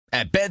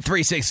At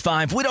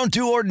Bet365, we don't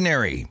do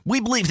ordinary. We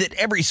believe that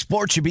every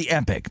sport should be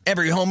epic.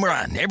 Every home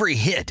run, every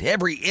hit,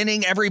 every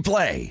inning, every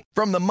play.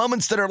 From the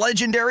moments that are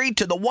legendary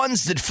to the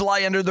ones that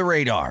fly under the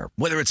radar.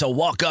 Whether it's a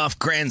walk-off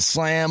grand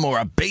slam or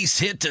a base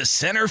hit to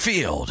center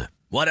field.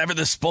 Whatever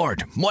the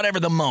sport, whatever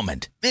the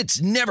moment.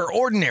 It's never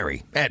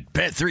ordinary at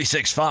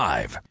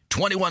Bet365.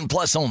 21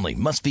 plus only.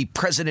 Must be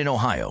present in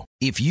Ohio.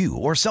 If you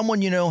or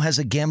someone you know has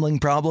a gambling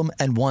problem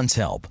and wants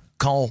help,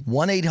 call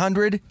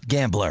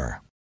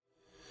 1-800-GAMBLER.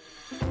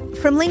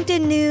 From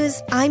LinkedIn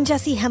News, I'm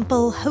Jessie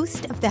Hempel,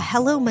 host of the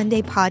Hello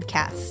Monday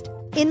podcast.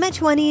 In my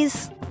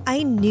 20s,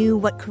 I knew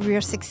what career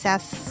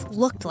success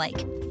looked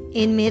like.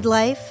 In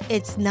midlife,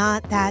 it's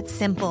not that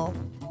simple.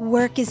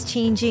 Work is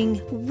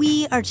changing,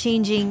 we are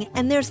changing,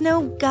 and there's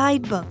no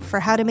guidebook for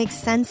how to make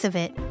sense of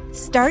it.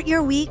 Start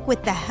your week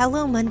with the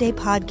Hello Monday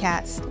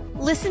podcast.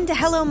 Listen to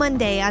Hello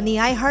Monday on the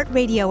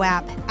iHeartRadio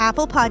app,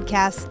 Apple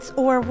Podcasts,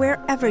 or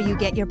wherever you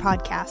get your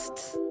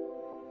podcasts.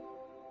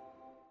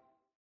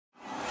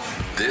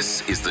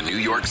 This is the New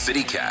York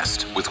City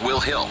Cast with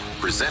Will Hill,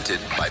 presented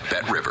by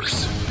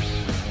BetRivers.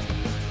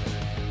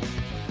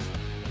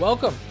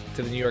 Welcome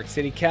to the New York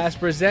City Cast,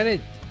 presented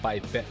by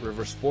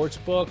BetRivers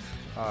Sportsbook.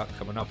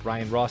 Coming up,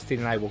 Ryan Rothstein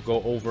and I will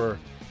go over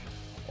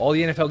all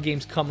the NFL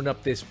games coming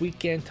up this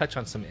weekend, touch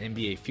on some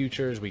NBA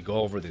futures. We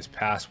go over this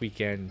past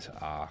weekend.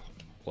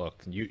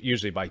 Look,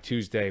 usually by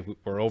Tuesday,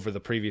 we're over the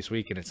previous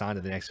week and it's on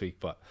to the next week,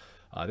 but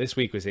this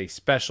week was a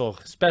special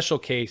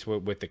case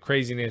with the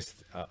craziness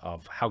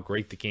of how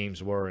great the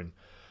games were and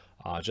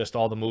just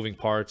all the moving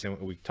parts. And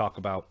we talk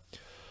about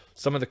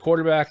some of the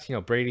quarterbacks. You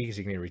know, Brady, is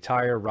he going to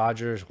retire?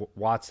 Rodgers,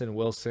 Watson,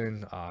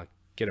 Wilson.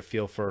 Get a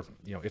feel for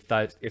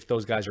if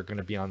those guys are going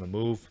to be on the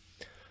move.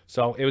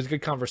 So it was a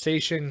good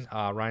conversation.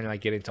 Ryan and I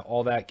get into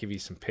all that, give you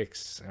some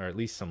picks or at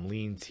least some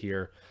leans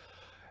here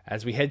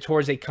as we head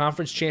towards a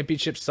conference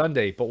championship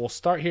Sunday. But we'll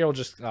start here. We'll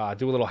just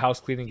do a little house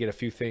cleaning, get a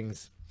few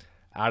things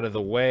out of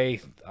the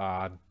way.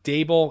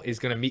 Daboll is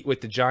going to meet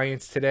with the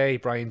Giants today.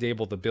 Brian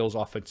Daboll, the Bills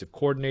offensive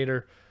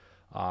coordinator,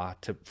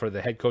 for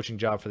the head coaching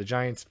job for the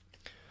Giants.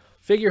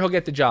 Figure he'll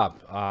get the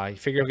job.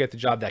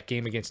 That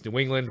game against New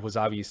England was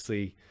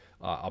obviously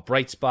a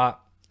bright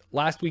spot.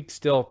 Last week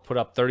still put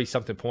up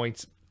 30-something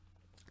points.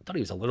 I thought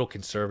he was a little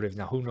conservative.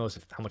 Now, who knows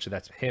how much of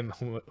that's him?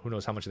 Who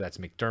knows how much of that's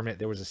McDermott?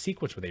 There was a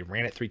sequence where they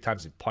ran it 3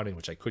 times in punting,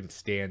 which I couldn't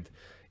stand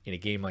in a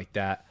game like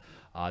that.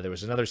 There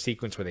was another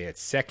sequence where they had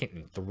 2nd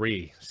and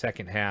 3,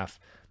 second half.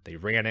 They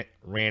ran it,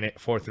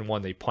 4th and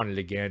 1, they punted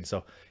again.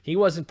 So he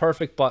wasn't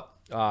perfect, but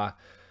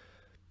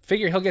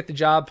figure he'll get the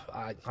job.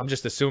 I'm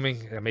just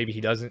assuming maybe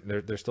he doesn't.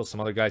 There's still some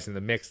other guys in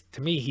the mix.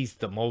 To me, he's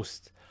the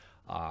most,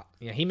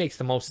 he makes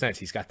the most sense.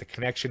 He's got the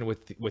connection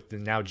with the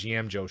now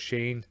GM, Joe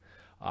Shane.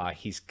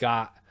 He's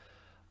got,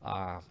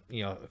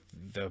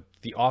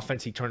 the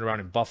offense he turned around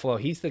in Buffalo.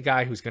 He's the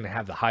guy who's going to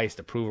have the highest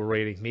approval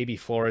rating. Maybe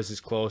Flores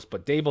is close,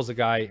 but Daboll's a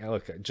guy,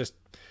 look, just,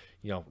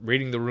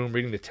 reading the room,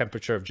 reading the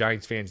temperature of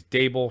Giants fans.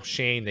 Daboll,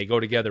 Shane, they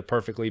go together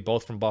perfectly,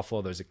 both from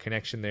Buffalo. There's a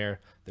connection there.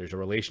 There's a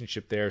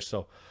relationship there.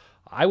 So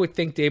I would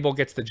think Daboll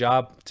gets the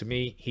job. To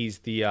me, he's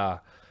the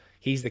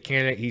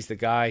candidate. He's the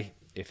guy.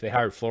 If they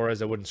hired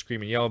Flores, I wouldn't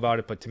scream and yell about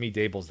it, but to me,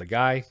 Daboll's the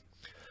guy.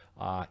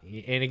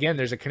 And again,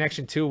 there's a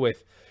connection too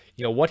with,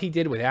 what he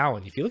did with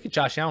Allen. If you look at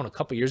Josh Allen a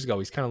couple years ago,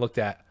 he's kind of looked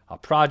at a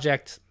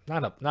project,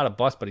 not a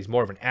bust, but he's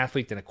more of an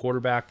athlete than a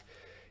quarterback.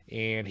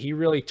 And he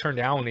really turned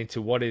Allen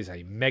into what is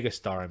a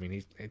megastar. I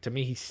mean, to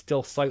me, he's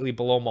still slightly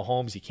below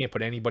Mahomes. You can't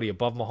put anybody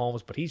above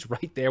Mahomes, but he's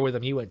right there with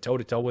him. He went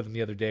toe-to-toe with him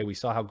the other day. We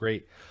saw how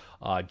great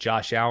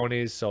Josh Allen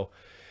is. So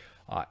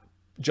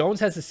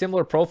Jones has a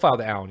similar profile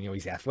to Allen.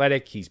 He's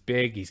athletic, he's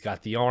big, he's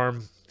got the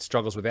arm,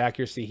 struggles with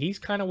accuracy. He's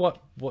kind of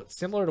what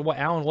similar to what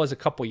Allen was a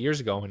couple years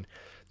ago. And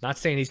not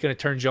saying he's going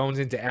to turn Jones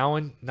into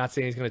Allen, not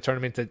saying he's going to turn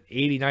him into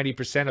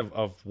 80-90%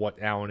 of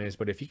what Allen is,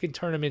 but if you can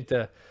turn him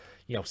into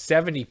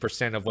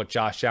 70% of what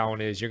Josh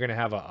Allen is, you're going to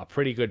have a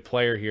pretty good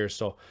player here.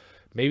 So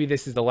maybe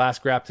this is the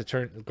last grasp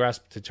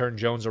to turn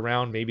Jones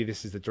around. Maybe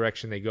this is the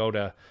direction they go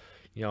to,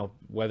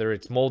 whether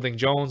it's molding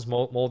Jones,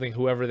 molding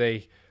whoever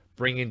they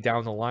bring in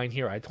down the line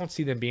here. I don't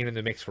see them being in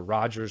the mix for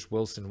Rodgers,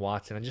 Wilson,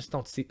 Watson. I just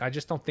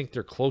don't think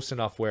they're close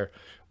enough where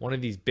one of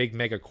these big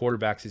mega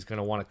quarterbacks is going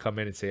to want to come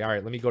in and say, all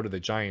right, let me go to the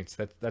Giants.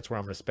 That's where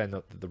I'm going to spend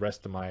the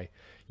rest of my,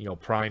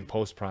 prime,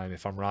 post-prime.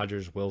 If I'm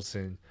Rodgers,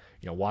 Wilson,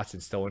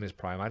 Watson's still in his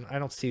prime. I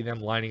don't see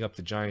them lining up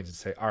the Giants and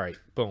say, all right,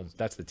 boom,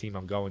 that's the team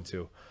I'm going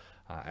to.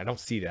 I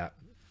don't see that.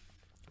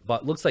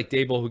 But looks like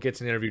Daboll, who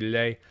gets an interview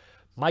today,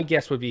 my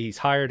guess would be he's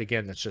hired.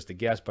 Again, that's just a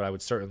guess, but I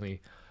would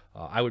certainly,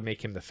 I would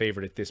make him the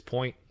favorite at this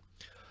point.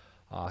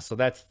 So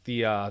that's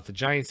the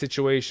Giants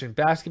situation.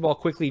 Basketball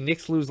quickly.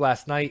 Knicks lose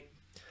last night,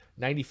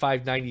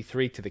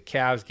 95-93 to the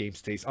Cavs. Game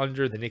stays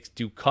under. The Knicks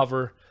do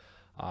cover.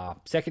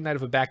 Second night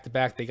of a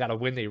back-to-back. They got a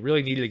win they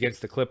really needed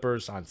against the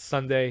Clippers on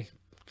Sunday.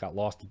 Got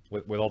lost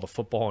with all the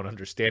football, and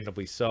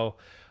understandably so.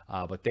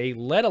 But they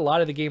led a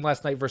lot of the game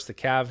last night versus the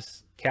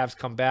Cavs. Cavs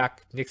come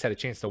back. Knicks had a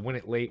chance to win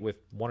it late with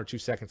 1 or 2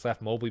 seconds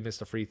left. Mobley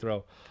missed a free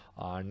throw.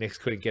 Knicks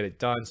couldn't get it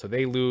done, so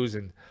they lose.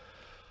 And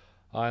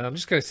And I'm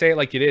just going to say it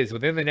like it is.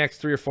 Within the next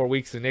 3 or 4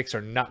 weeks, the Knicks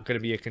are not going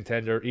to be a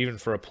contender, even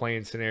for a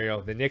play-in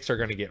scenario. The Knicks are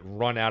going to get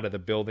run out of the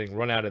building,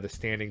 run out of the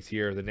standings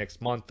here the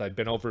next month. I've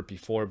been over it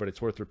before, but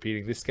it's worth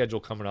repeating. This schedule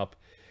coming up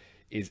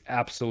is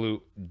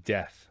absolute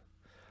death.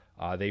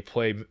 They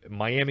play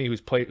Miami,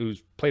 who's played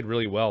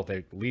really well.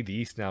 They lead the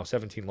East now,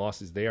 17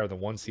 losses. They are the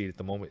 1 seed at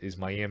the moment, is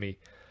Miami.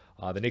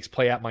 The Knicks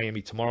play at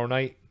Miami tomorrow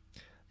night.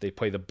 They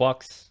play the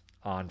Bucks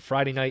on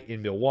Friday night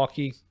in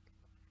Milwaukee.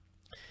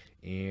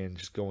 And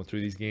just going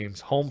through these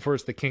games. Home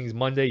versus the Kings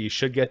Monday. You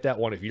should get that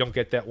one. If you don't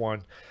get that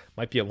one,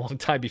 might be a long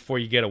time before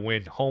you get a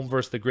win. Home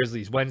versus the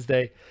Grizzlies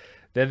Wednesday.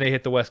 Then they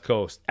hit the West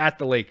Coast. At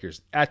the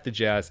Lakers, at the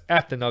Jazz,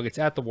 at the Nuggets,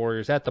 at the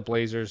Warriors, at the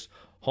Blazers.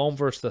 Home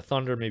versus the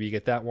Thunder. Maybe you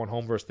get that one.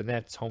 Home versus the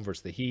Nets. Home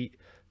versus the Heat.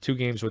 2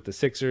 games with the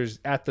Sixers.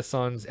 At the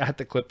Suns, at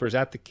the Clippers,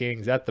 at the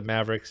Kings, at the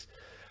Mavericks.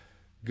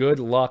 Good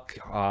luck.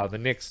 The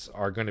Knicks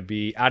are going to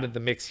be out of the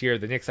mix here.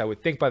 The Knicks, I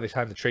would think by the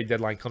time the trade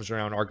deadline comes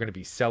around, are going to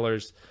be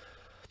sellers.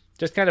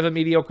 Just kind of a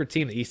mediocre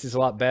team. The East is a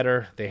lot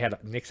better.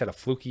 Knicks had a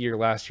fluky year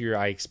last year.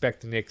 I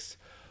expect the Knicks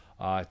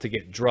to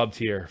get drubbed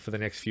here for the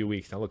next few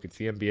weeks. Now, look, it's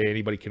the NBA.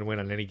 Anybody can win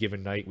on any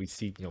given night. We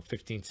see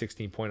 15,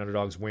 16-point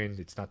underdogs win.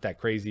 It's not that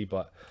crazy,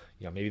 but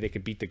maybe they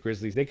could beat the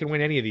Grizzlies. They can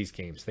win any of these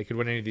games.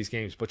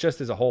 But just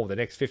as a whole, the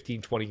next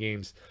 15, 20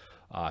 games,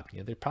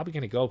 they're probably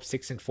going to go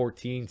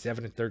 6-14,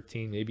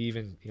 7-13, maybe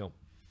even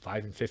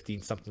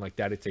 5-15, something like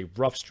that. It's a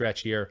rough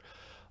stretch here.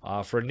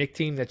 For a Knicks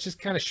team that's just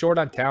kind of short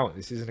on talent.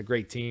 This isn't a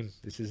great team.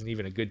 This isn't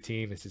even a good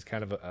team. This is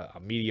kind of a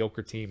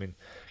mediocre team, and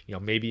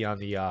maybe on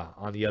the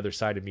other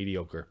side of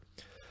mediocre.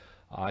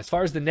 As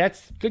far as the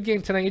Nets, good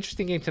game tonight,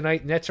 interesting game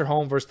tonight. Nets are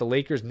home versus the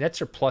Lakers.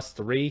 Nets are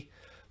 +3.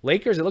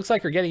 Lakers, it looks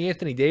like, are getting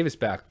Anthony Davis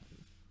back.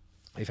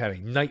 They've had a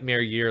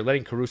nightmare year.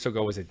 Letting Caruso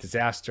go was a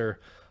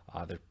disaster.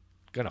 They're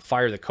going to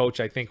fire the coach,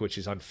 I think, which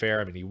is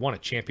unfair. I mean, he won a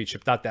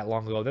championship not that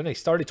long ago. Then they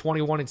started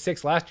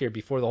 21-6 last year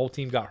before the whole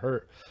team got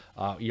hurt,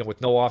 with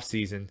no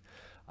offseason.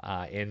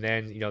 And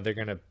then, they're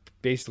going to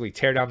basically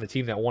tear down the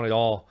team that won it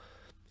all.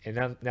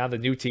 And now the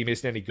new team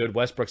isn't any good.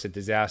 Westbrook's a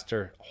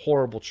disaster.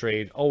 Horrible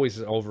trade. Always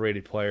an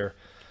overrated player.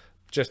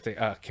 Just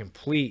a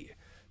completely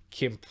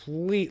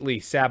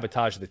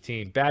sabotage the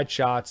team. Bad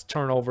shots,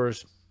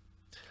 turnovers.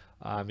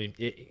 I mean,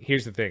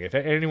 here's the thing. If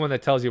anyone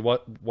that tells you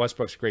what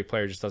Westbrook's a great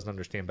player just doesn't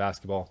understand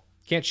basketball.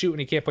 Can't shoot and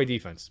he can't play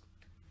defense.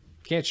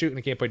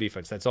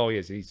 That's all he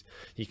is.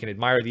 You can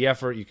admire the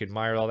effort. You can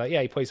admire all that.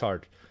 Yeah, he plays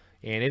hard.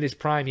 And in his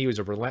prime, he was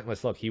a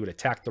relentless look. He would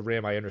attack the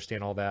rim. I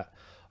understand all that.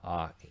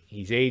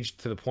 He's aged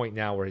to the point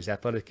now where his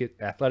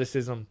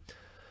athleticism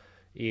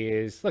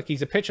is... Look,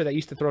 he's a pitcher that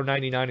used to throw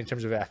 99 in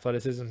terms of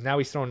athleticism. Now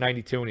he's throwing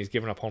 92 and he's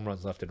giving up home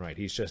runs left and right.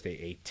 He's just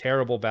a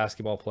terrible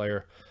basketball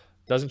player.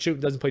 Doesn't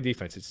shoot, doesn't play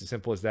defense. It's as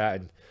simple as that.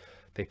 And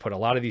they put a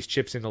lot of these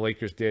chips in. The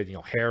Lakers did.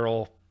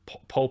 Harrell,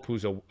 Pope,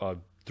 who's a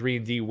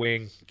 3-and-D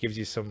wing, gives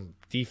you some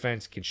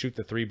defense, can shoot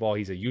the 3 ball.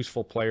 He's a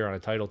useful player on a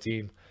title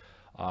team,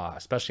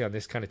 especially on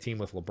this kind of team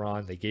with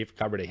LeBron. They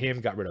got rid of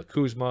him, got rid of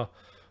Kuzma,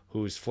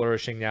 who's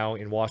flourishing now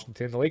in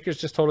Washington. The Lakers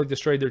just totally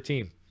destroyed their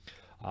team.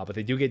 But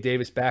they do get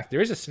Davis back.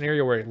 There is a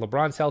scenario where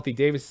LeBron's healthy,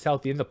 Davis is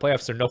healthy. In the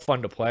playoffs, they're no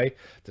fun to play,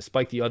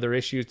 despite the other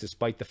issues,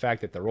 despite the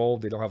fact that they're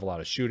old. They don't have a lot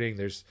of shooting.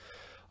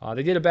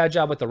 They did a bad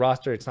job with the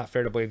roster. It's not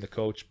fair to blame the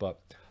coach, but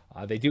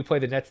they do play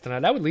the Nets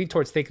tonight. I would lean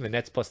towards taking the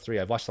Nets +3.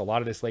 I've watched a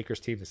lot of this Lakers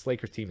team. This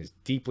Lakers team is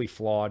deeply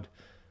flawed.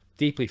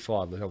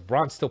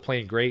 LeBron's still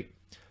playing great.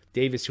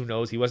 Davis, who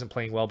knows? He wasn't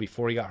playing well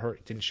before he got hurt.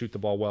 He didn't shoot the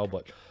ball well,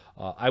 but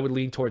I would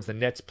lean towards the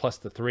Nets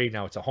 +3.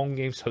 Now, it's a home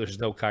game, so there's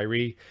no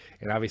Kyrie,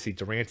 and obviously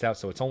Durant's out,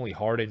 so it's only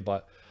Harden,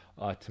 but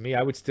to me,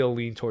 I would still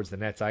lean towards the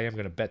Nets. I am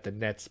going to bet the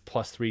Nets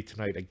 +3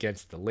 tonight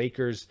against the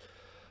Lakers.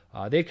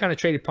 They've kind of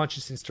traded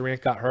punches since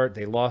Durant got hurt.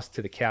 They lost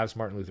to the Cavs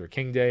Martin Luther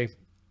King Day.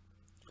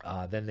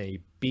 Then they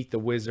beat the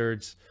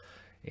Wizards.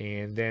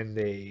 And then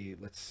they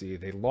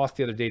lost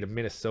the other day to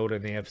Minnesota,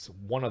 and they have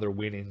one other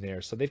win in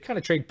there. So they've kind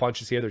of traded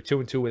punches here. They're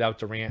 2-2 without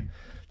Durant.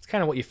 It's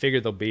kind of what you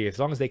figured they'll be. As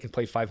long as they can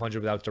play 500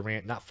 without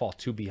Durant, not fall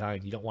too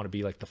behind. You don't want to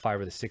be like the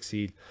 5 or the 6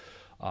 seed.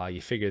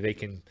 You figure they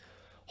can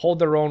hold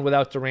their own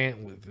without Durant.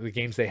 With the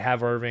games they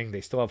have Irving,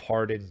 they still have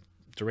Harden.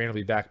 Durant will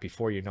be back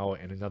before you know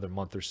it in another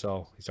month or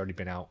so. He's already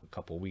been out a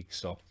couple of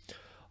weeks. So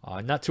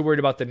not too worried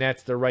about the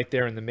Nets. They're right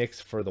there in the mix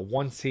for the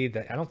 1 seed.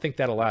 I don't think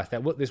that'll last.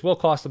 This will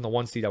cost them the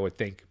 1 seed, I would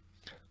think.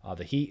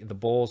 The Heat and the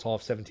Bulls all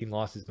have 17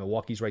 losses.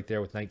 Milwaukee's right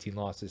there with 19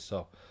 losses.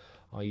 So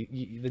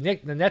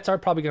the Nets are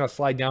probably going to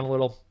slide down a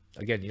little.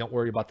 Again, you don't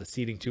worry about the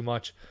seeding too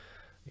much.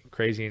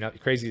 Crazy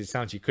as it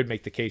sounds, you could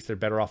make the case they're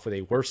better off with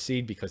a worse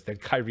seed because then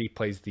Kyrie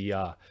plays the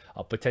a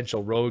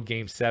potential road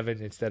Game 7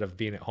 instead of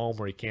being at home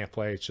where he can't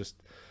play. It's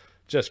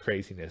just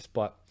craziness.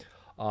 But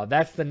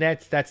that's the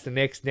Nets. That's the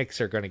Knicks. Knicks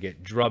are going to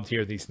get drubbed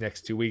here these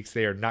next 2 weeks.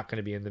 They are not going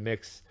to be in the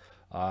mix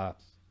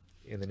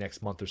in the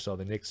next month or so.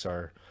 The Knicks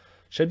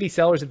should be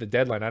sellers at the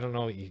deadline. I don't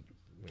know.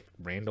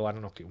 Randall, I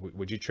don't know.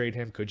 Would you trade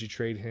him? Could you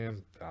trade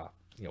him?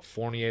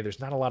 Fournier, there's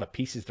not a lot of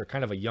pieces. They're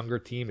kind of a younger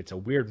team. It's a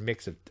weird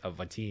mix of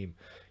a team.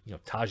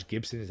 Taj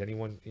Gibson, is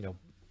anyone,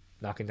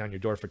 knocking down your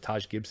door for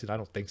Taj Gibson? I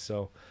don't think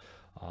so.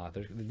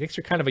 The Knicks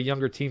are kind of a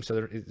younger team,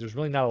 so there's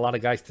really not a lot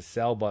of guys to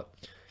sell, but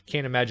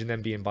can't imagine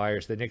them being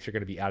buyers. The Knicks are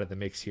going to be out of the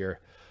mix here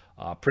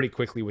pretty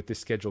quickly with this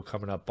schedule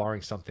coming up,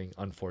 barring something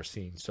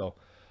unforeseen. So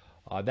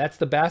that's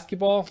the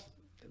basketball.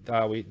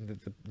 The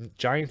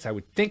Giants, I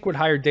would think, would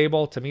hire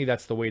Daboll. To me,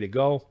 that's the way to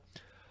go.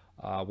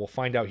 We'll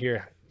find out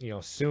here,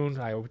 soon.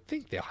 I would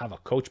think they'll have a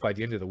coach by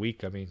the end of the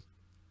week. I mean,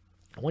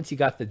 once you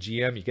got the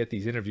GM, you get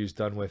these interviews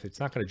done with, it's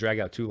not going to drag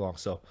out too long.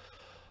 So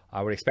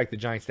I would expect the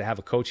Giants to have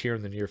a coach here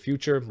in the near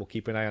future. We'll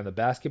keep an eye on the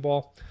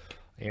basketball.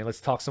 And let's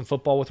talk some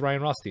football with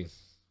Ryan Rothstein.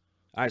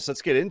 All right, so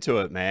let's get into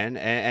it, man.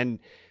 And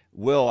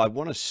Will, I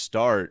want to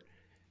start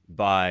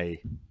by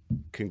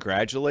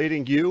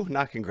congratulating you,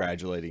 not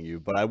congratulating you,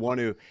 but I want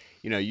to,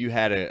 you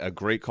had a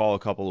great call a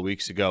couple of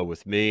weeks ago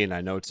with me, and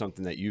I know it's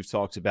something that you've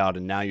talked about,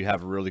 and now you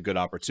have a really good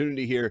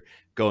opportunity here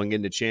going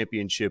into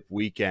championship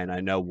weekend. I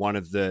know one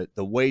of the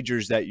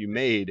wagers that you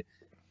made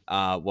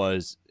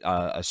was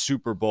a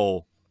Super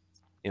Bowl,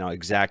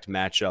 exact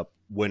matchup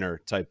winner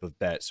type of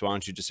bet. So why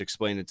don't you just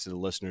explain it to the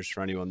listeners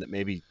for anyone that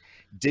maybe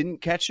didn't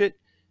catch it?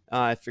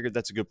 I figured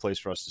that's a good place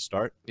for us to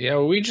start. Yeah,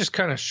 well, we just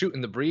kind of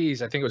shooting the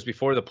breeze. I think it was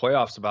before the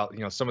playoffs about,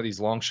 some of these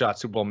long shot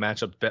Super Bowl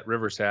matchups Bet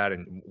Rivers had.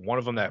 And one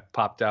of them that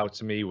popped out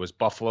to me was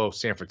Buffalo,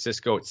 San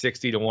Francisco at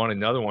 60-1.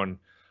 Another one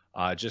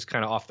just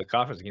kind of off the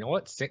cuff. You know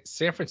what?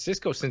 San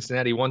Francisco,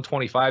 Cincinnati,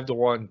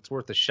 125-1. It's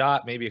worth a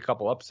shot, maybe a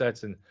couple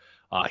upsets. And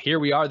here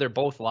we are. They're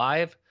both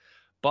live.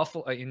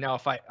 Buffalo. Now,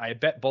 if I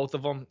bet both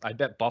of them, I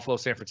bet Buffalo,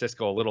 San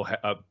Francisco a little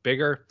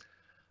bigger.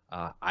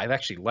 I've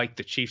actually liked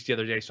the Chiefs the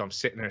other day, so I'm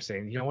sitting there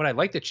saying, I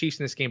like the Chiefs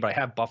in this game, but I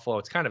have Buffalo.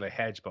 It's kind of a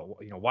hedge, but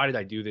why did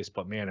I do this?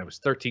 But man, I was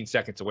 13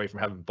 seconds away from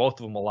having both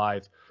of them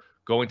alive.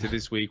 Going to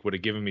this week would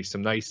have given me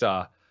some nice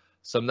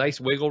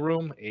wiggle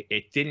room.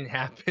 It didn't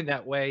happen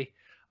that way.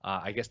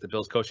 I guess the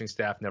Bills coaching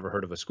staff never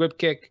heard of a squib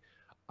kick.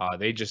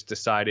 They just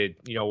decided,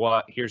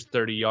 what? Here's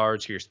 30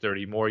 yards. Here's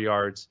 30 more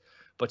yards.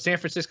 But San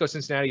Francisco,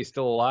 Cincinnati is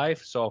still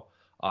alive, so.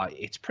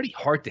 It's pretty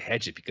hard to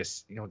hedge it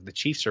because, the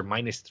Chiefs are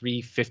minus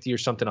 350 or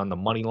something on the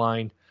money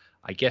line.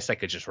 I guess I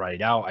could just write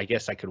it out. I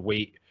guess I could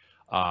wait,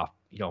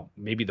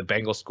 maybe the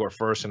Bengals score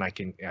first and I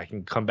can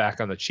come back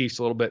on the Chiefs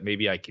a little bit.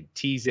 Maybe I can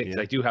tease it because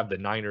I do have the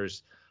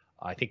Niners,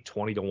 I think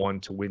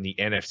 20-1 to win the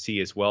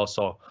NFC as well.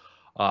 So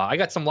I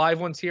got some live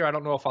ones here. I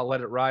don't know if I'll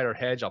let it ride or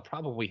hedge. I'll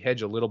probably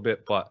hedge a little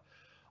bit, but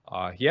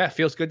it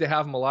feels good to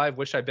have them alive.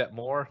 Wish I bet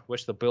more.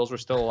 Wish the Bills were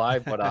still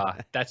alive,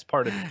 but that's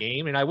part of the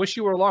game. And I wish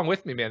you were along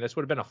with me, man. This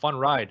would have been a fun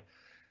ride.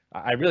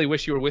 I really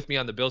wish you were with me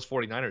on the Bills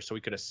 49ers so we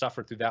could have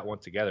suffered through that one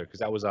together because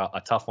that was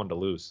a tough one to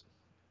lose.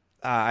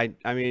 I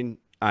mean,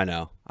 I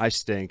know. I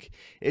stink.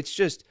 It's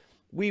just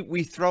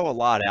we throw a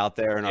lot out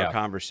there in our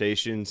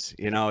conversations.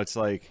 It's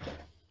like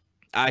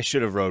I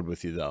should have rode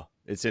with you, though.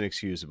 It's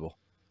inexcusable.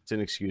 It's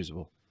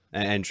inexcusable.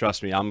 And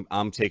trust me,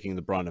 I'm taking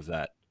the brunt of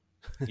that.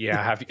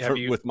 Yeah, have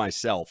you with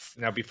myself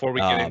now? Before we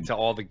get into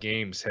all the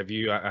games, have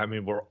you? I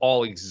mean, we're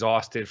all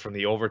exhausted from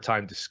the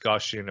overtime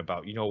discussion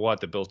about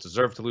the Bills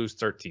deserve to lose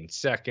 13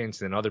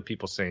 seconds, and other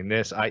people saying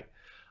this.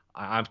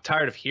 I'm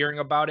tired of hearing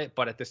about it,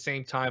 but at the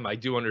same time, I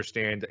do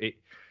understand it.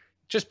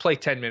 Just play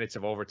 10 minutes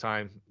of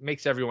overtime,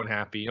 makes everyone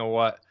happy. You know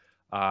what?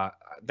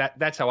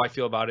 That's how I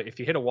feel about it. If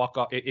you hit a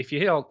walk-off, if you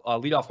hit a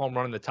leadoff home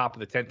run in the top of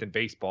the 10th in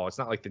baseball, it's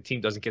not like the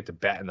team doesn't get to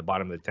bat in the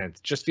bottom of the 10th.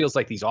 It just feels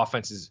like these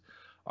offenses.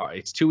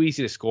 It's too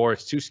easy to score.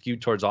 It's too skewed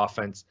towards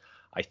offense.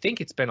 I think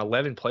it's been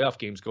 11 playoff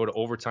games go to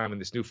overtime in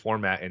this new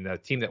format, and the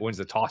team that wins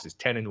the toss is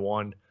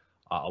 10-1.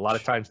 A lot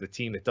of times the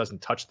team that doesn't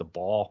touch the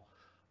ball,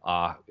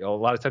 a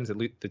lot of times the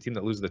team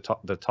that loses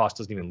the toss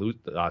doesn't even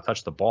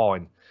touch the ball.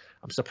 And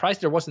I'm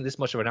surprised there wasn't this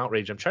much of an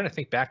outrage. I'm trying to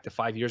think back to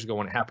 5 years ago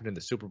when it happened in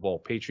the Super Bowl,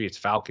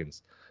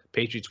 Patriots-Falcons.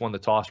 Patriots won the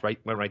toss, went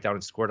right down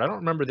and scored. I don't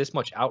remember this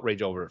much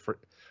outrage over it.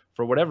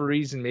 For whatever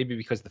reason, maybe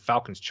because the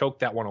Falcons choked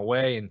that one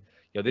away, and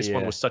this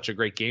one was such a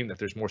great game that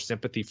there's more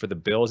sympathy for the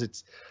Bills.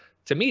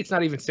 To me, it's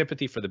not even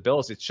sympathy for the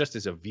Bills. It's just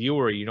as a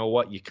viewer,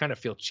 you kind of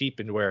feel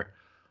cheapened where,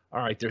 all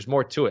right, there's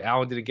more to it.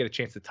 Allen didn't get a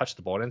chance to touch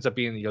the ball. It ends up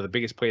being, the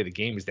biggest play of the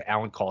game is that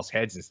Allen calls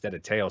heads instead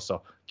of tails.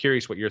 So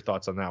curious what your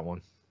thoughts on that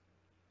one.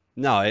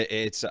 No,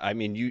 I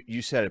mean,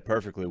 you said it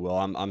perfectly, Will.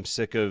 I'm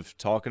sick of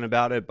talking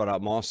about it, but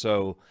I'm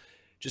also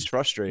just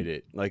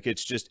frustrated. Like,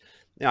 it's just,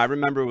 I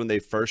remember when they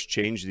first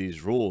changed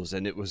these rules,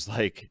 and it was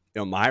like,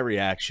 my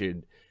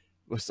reaction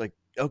was like,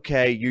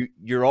 okay,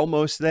 you're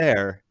almost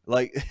there.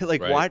 Like right.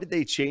 Why did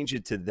they change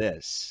it to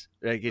this?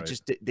 Like, it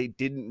just, they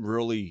didn't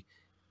really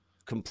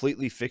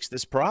completely fix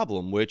this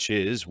problem, which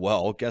is,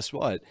 well, guess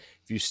what?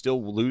 If you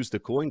still lose the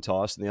coin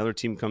toss and the other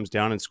team comes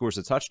down and scores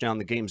a touchdown,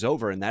 the game's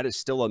over. And that is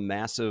still a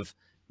massive,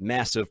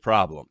 massive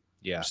problem.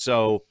 Yeah.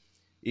 So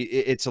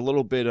it's a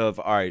little bit of,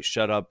 all right,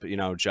 shut up,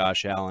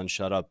 Josh Allen,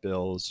 shut up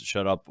Bills,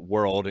 shut up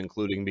world,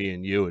 including me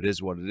and you. It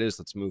is what it is.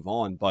 Let's move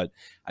on. But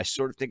I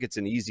sort of think it's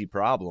an easy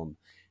problem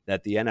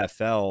that the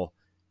NFL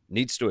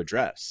needs to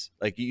address.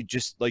 Like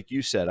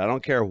you said, I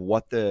don't care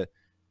what the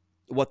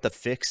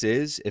fix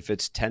is. If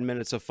it's 10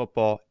 minutes of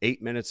football,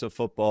 8 minutes of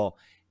football,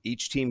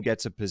 each team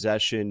gets a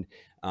possession.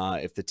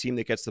 If the team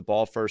that gets the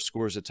ball first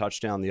scores a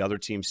touchdown, the other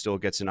team still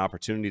gets an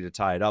opportunity to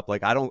tie it up.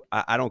 Like, I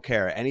don't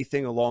care.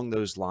 Anything along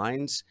those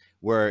lines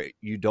where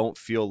you don't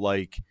feel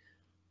like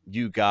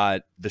you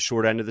got the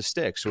short end of the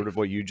stick, sort of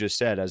what you just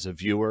said as a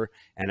viewer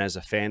and as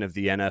a fan of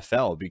the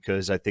NFL,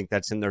 because I think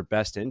that's in their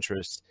best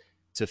interest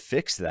to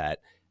fix that.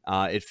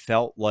 It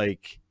felt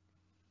like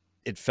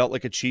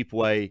a cheap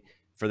way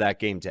for that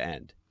game to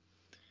end.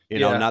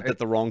 Not that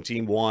the wrong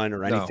team won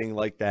or anything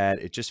like that.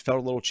 It just felt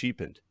a little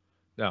cheapened.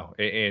 No,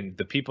 and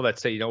the people that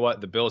say, you know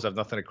what, the Bills have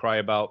nothing to cry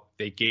about,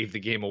 they gave the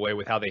game away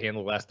with how they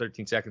handled the last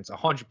 13 seconds,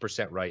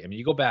 100% right. I mean,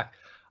 you go back,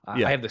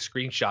 I have the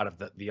screenshot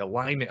of the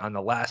alignment on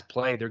the last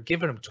play. They're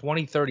giving them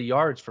 20, 30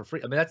 yards for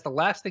free. I mean, that's the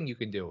last thing you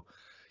can do.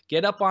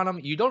 Get up on them.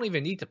 You don't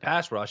even need to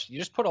pass rush. You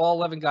just put all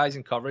 11 guys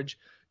in coverage,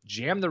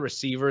 jam the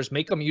receivers,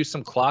 make them use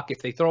some clock.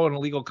 If they throw an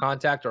illegal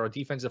contact or a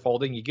defensive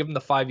holding, you give them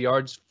the 5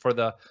 yards for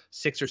the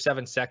 6 or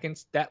 7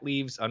 seconds. That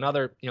leaves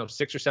another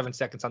 6 or 7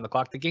 seconds on the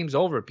clock. The game's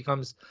over. It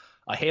becomes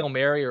a Hail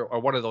Mary or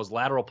one of those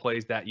lateral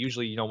plays that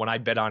usually, when I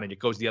bet on it, it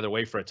goes the other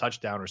way for a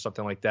touchdown or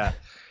something like that.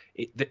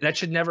 That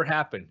should never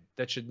happen.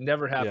 That should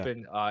never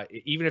happen. Yeah.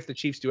 Even if the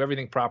Chiefs do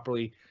everything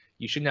properly,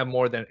 you shouldn't have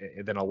more than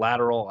a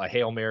lateral, a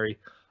Hail Mary.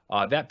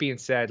 That being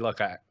said,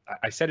 look,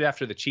 I said it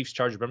after the Chiefs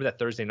Chargers. Remember that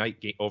Thursday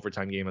night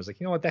overtime game? I was like,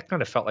 you know what? That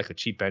kind of felt like a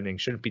cheap ending.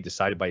 Shouldn't be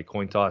decided by a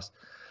coin toss.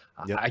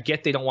 Yep. I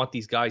get they don't want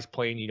these guys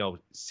playing,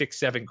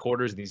 6-7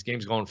 quarters and these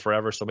games going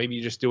forever. So maybe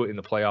you just do it in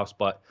the playoffs.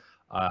 But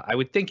I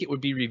would think it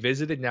would be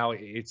revisited. Now,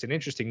 it's an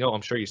interesting note.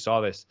 I'm sure you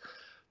saw this.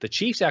 The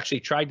Chiefs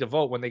actually tried to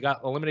vote when they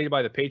got eliminated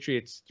by the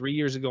Patriots 3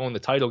 years ago in the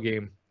title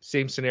game.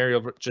 Same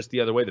scenario, just the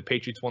other way. The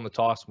Patriots won the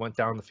toss, went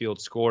down the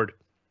field, scored.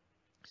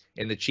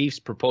 And the Chiefs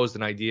proposed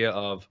an idea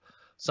of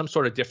some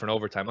sort of different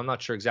overtime. I'm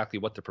not sure exactly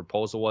what the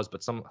proposal was,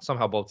 but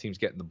somehow both teams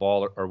getting the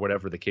ball or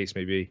whatever the case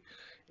may be.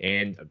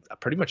 And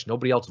pretty much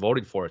nobody else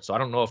voted for it. So I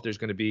don't know if there's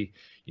going to be,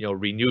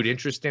 renewed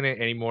interest in it,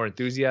 any more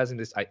enthusiasm.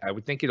 I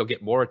would think it'll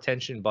get more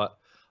attention, but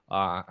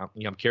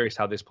I'm curious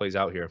how this plays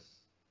out here.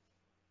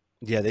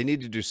 Yeah, they need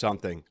to do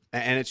something.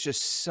 And it's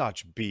just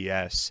such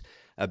BS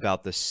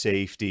about the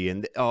safety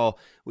and,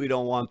 we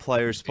don't want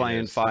players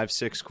playing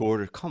 5-6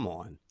 quarters. Come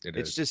on.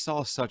 It's just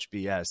all such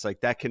BS. Like,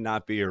 that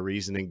cannot be a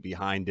reasoning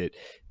behind it,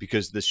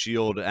 because the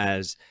Shield,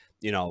 as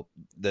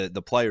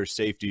the player's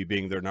safety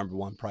being their number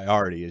one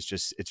priority, it's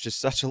just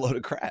such a load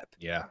of crap.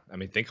 Yeah. I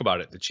mean, think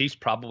about it. The Chiefs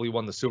probably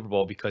won the Super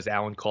Bowl because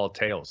Allen called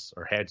tails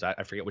or heads.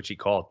 I forget what he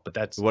called, but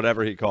that's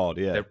whatever he called.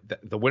 Yeah.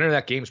 The winner of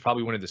that game is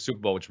probably winning the Super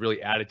Bowl, which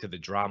really added to the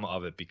drama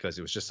of it because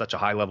it was just such a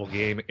high level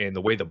game. And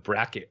the way the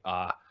bracket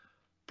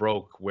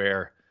broke,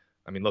 where,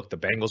 I mean, look, the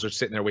Bengals are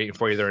sitting there waiting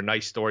for you. They're a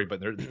nice story, but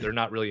they're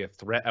not really a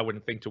threat, I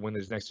wouldn't think, to win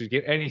this next two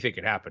games. Anything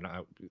could happen.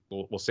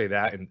 We'll say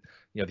that. And,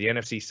 the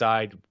NFC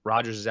side,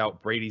 Rodgers is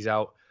out, Brady's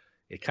out.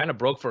 It kind of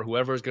broke for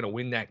whoever is going to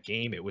win that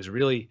game. It was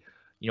really,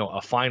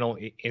 a final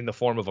in the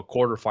form of a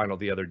quarterfinal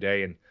the other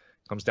day, and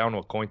comes down to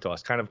a coin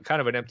toss. Kind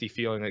of an empty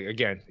feeling. Like,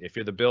 again, if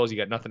you're the Bills, you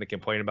got nothing to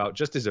complain about.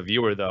 Just as a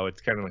viewer, though, it's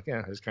kind of like,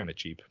 it's kind of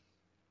cheap.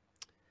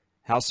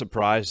 How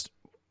surprised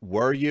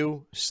were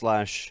you /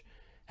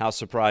 how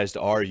surprised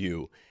are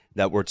you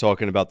that we're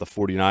talking about the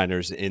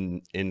 49ers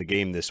in the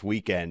game this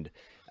weekend?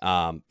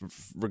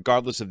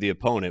 Regardless of the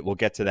opponent, we'll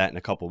get to that in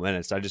a couple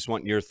minutes. I just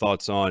want your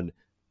thoughts on,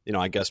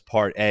 I guess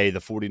part A, the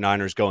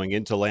 49ers going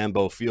into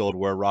Lambeau Field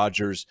where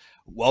Rodgers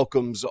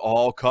welcomes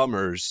all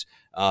comers.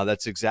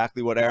 That's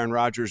exactly what Aaron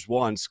Rodgers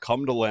wants.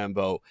 Come to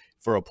Lambeau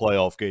for a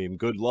playoff game.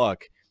 Good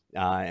luck.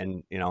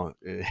 And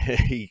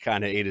he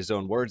kind of ate his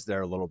own words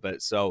there a little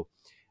bit. So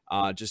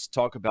just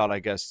talk about, I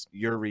guess,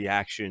 your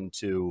reaction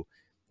to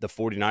the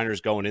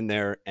 49ers going in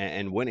there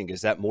and winning.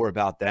 Is that more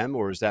about them,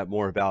 or is that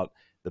more about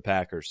the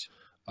Packers?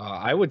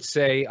 I would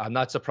say I'm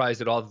not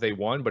surprised at all that they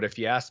won, but if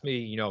you ask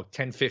me,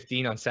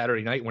 10-15 on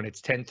Saturday night when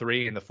it's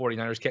 10-3 and the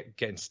 49ers kept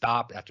getting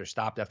stop after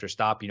stop after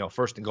stop,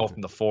 first and goal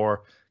from the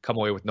 4, come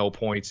away with no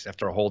points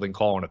after a holding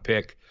call and a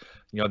pick.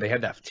 They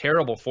had that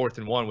terrible 4th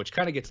and 1, which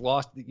kind of gets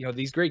lost.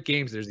 These great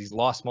games, there's these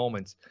lost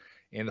moments.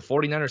 And the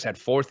 49ers had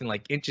 4th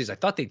and inches. I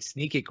thought they'd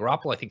sneak it.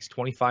 Garoppolo, I think, is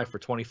 25 for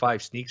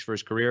 25 sneaks for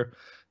his career.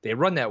 They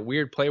run that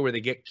weird play where they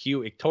get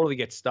cute. It totally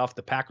gets stuffed.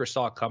 The Packers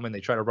saw it coming.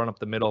 They try to run up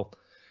the middle.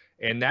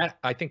 And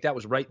I think that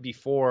was right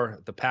before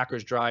the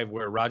Packers drive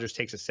where Rodgers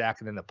takes a sack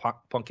and then the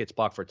punt gets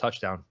blocked for a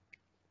touchdown.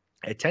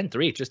 At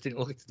 10-3, it just didn't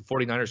look like the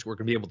 49ers were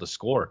going to be able to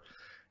score.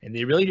 And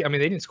they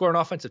didn't score an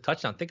offensive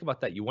touchdown. Think about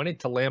that. You went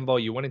into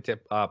Lambeau. You went into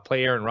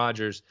play Aaron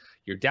Rodgers.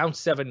 You're down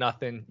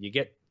 7-0. You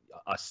get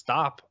a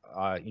stop.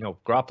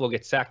 Garoppolo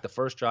gets sacked the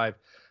first drive.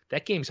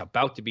 That game's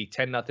about to be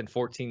 10-0,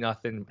 14-0. I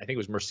think it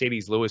was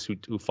Mercedes Lewis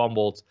who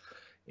fumbled.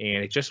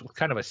 And it just was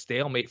kind of a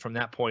stalemate from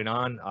that point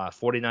on.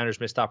 49ers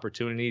missed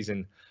opportunities,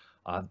 and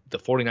the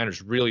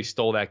 49ers really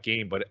stole that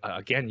game. But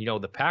again,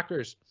 the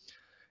Packers,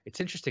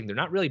 it's interesting. They're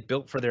not really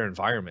built for their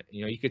environment.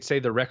 You could say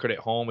the record at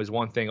home is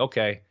one thing.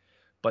 Okay.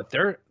 But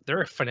they're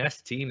a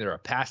finesse team. They're a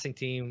passing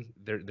team.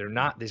 They're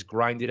not this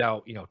grinded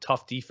out,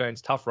 tough defense,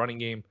 tough running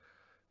game.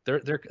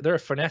 They're a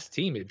finesse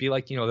team. It'd be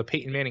like, the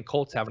Peyton Manning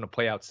Colts having to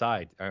play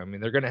outside. I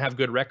mean, they're going to have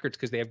good records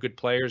because they have good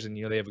players and,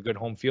 they have a good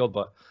home field.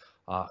 But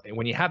And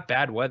when you have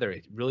bad weather,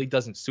 it really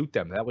doesn't suit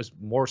them. That was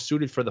more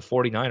suited for the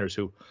 49ers,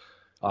 who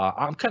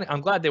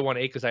I'm glad they won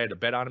A because I had to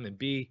bet on them, and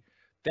B,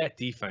 that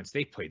defense,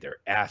 they played their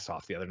ass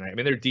off the other night. I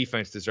mean, their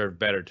defense deserved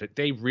better.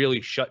 They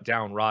really shut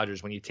down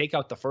Rodgers. When you take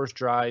out the first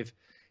drive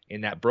in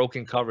that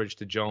broken coverage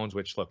to Jones,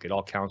 which, look, it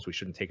all counts. We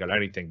shouldn't take out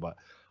anything. But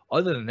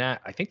other than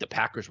that, I think the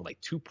Packers were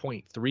like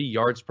 2.3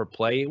 yards per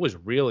play. It was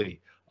really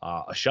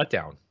a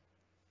shutdown.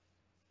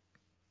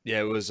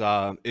 Yeah,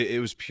 it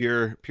was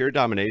pure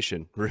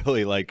domination,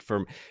 really, like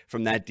from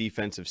that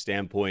defensive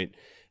standpoint,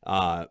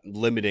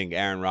 limiting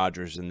Aaron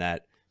Rodgers and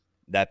that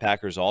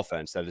Packers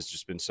offense that has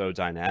just been so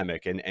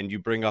dynamic. And you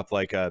bring up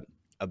like a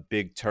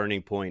big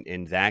turning point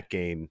in that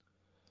game.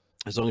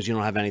 As long as you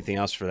don't have anything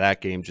else for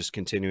that game, just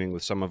continuing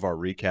with some of our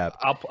recap.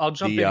 I'll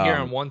jump in here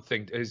on one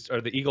thing.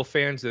 Are the Eagle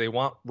fans, do they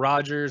want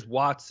Rodgers,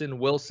 Watson,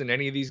 Wilson,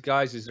 any of these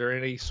guys? Is there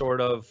any sort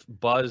of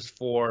buzz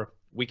for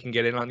we can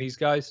get in on these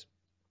guys?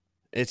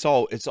 It's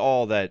all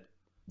that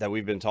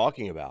we've been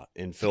talking about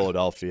in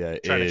Philadelphia.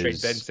 Trying to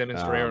trade Ben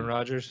Simmons for Aaron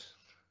Rodgers?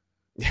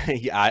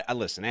 Yeah, I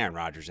listen, Aaron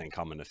Rodgers ain't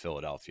coming to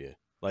Philadelphia.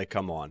 Like,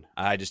 come on.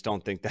 I just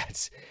don't think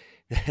that's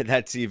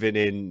even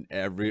in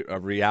a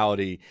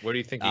reality. Where do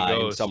you think he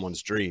goes? In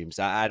someone's dreams.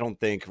 I don't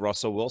think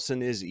Russell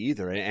Wilson is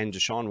either. And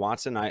Deshaun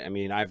Watson, I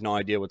mean, I have no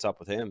idea what's up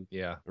with him.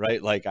 Yeah.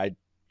 Right? Like,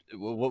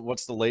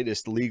 what's the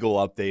latest legal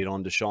update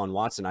on Deshaun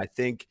Watson? I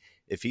think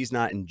if he's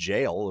not in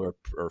jail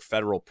or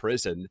federal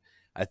prison,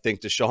 I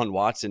think Deshaun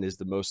Watson is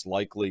the most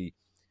likely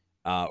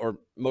or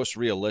most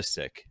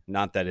realistic.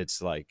 Not that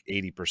it's like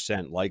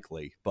 80%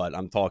 likely, but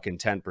I'm talking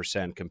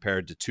 10%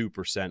 compared to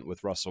 2%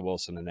 with Russell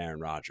Wilson and Aaron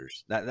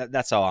Rodgers.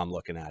 That's how I'm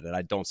looking at it.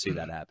 I don't see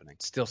that happening.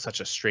 It's still such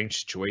a strange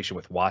situation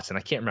with Watson.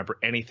 I can't remember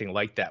anything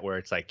like that where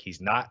it's like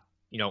he's not,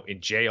 in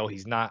jail.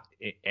 He's not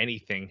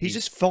anything. He's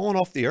just falling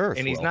off the earth.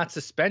 And he's not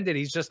suspended.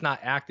 He's just not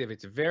active.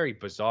 It's very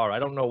bizarre. I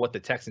don't know what the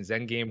Texans'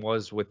 end game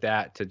was with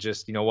that to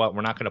just, you know what,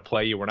 we're not going to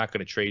play you. We're not going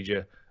to trade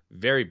you.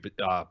 Very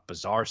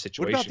bizarre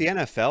situation. What about the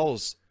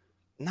NFL's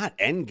not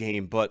end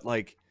game, but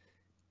like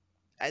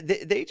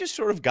they just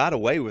sort of got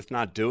away with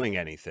not doing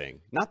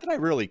anything. Not that I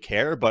really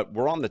care, but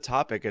we're on the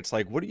topic. It's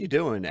like, what are you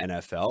doing,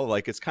 NFL?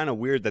 Like, it's kind of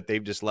weird that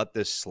they've just let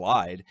this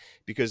slide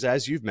because,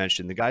 as you've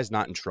mentioned, the guy's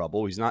not in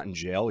trouble. He's not in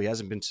jail. He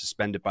hasn't been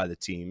suspended by the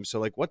team. So,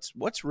 like,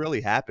 what's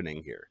really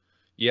happening here?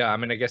 Yeah, I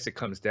mean, I guess it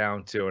comes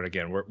down to, and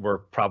again, we're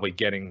probably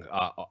getting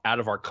out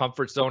of our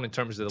comfort zone in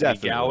terms of the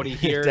legality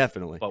here.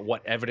 Definitely. But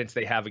what evidence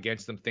they have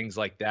against them, things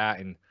like that,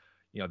 and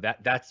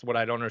that's what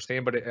I don't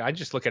understand. But I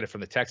just look at it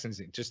from the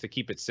Texans, just to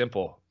keep it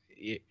simple.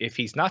 If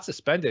he's not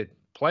suspended,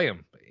 play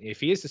him.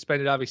 If he is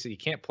suspended, obviously you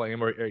can't play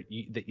him, or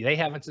they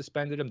haven't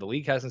suspended him. The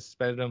league hasn't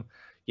suspended him.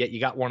 Yet you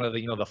got one of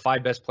the the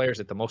 5 best players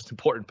at the most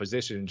important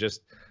position,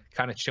 just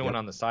kind of chilling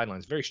on the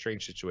sidelines. Very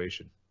strange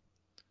situation.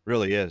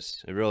 Really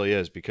is. It really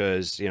is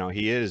because,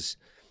 he is,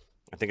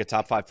 I think, a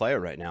top 5 player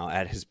right now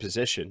at his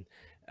position.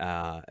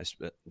 A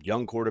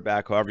young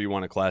quarterback, however you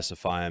want to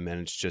classify him.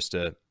 And it's just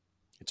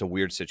it's a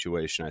weird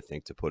situation, I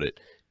think, to put it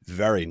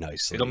very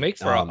nicely. It'll make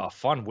for a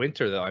fun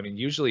winter, though. I mean,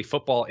 usually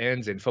football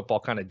ends and football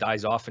kind of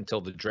dies off until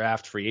the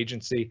draft, free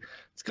agency.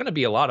 It's going to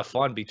be a lot of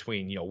fun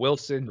between,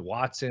 Wilson,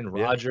 Watson,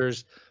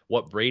 Rodgers,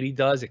 what Brady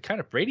does.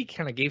 Brady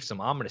kind of gave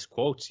some ominous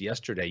quotes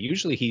yesterday.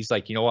 Usually he's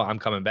like, you know what, I'm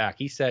coming back.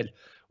 He said,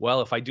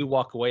 well, if I do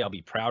walk away, I'll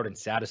be proud and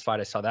satisfied.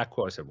 I saw that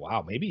quote. I said,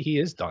 wow, maybe he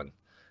is done.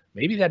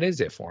 Maybe that is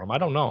it for him. I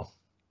don't know.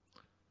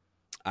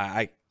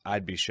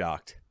 I'd be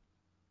shocked.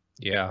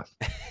 Yeah.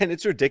 And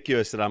it's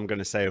ridiculous that I'm going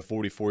to say a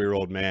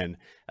 44-year-old man.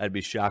 I'd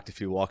be shocked if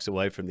he walks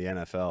away from the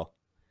NFL.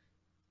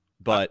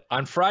 But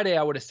on Friday,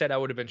 I would have said I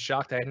would have been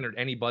shocked. I hadn't heard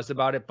any buzz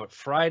about it. But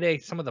Friday,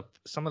 some of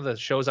the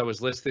shows I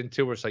was listening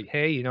to were like,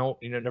 hey,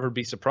 never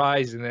be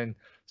surprised. And then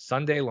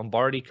Sunday,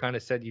 Lombardi kind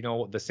of said,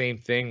 the same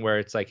thing where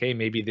it's like, hey,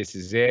 maybe this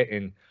is it.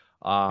 And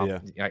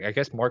I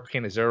guess Mark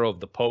Cannizzaro of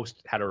the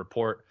Post had a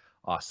report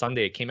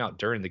Sunday. It came out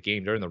during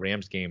the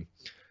Rams game,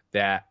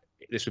 that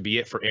this would be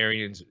it for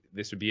Arians.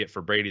 This would be it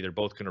for Brady. They're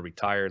both going to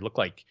retire. It looked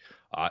like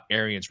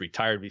Arians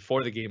retired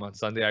before the game on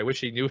Sunday. I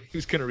wish he knew he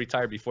was going to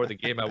retire before the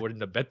game. I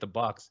wouldn't have bet the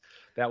Bucs.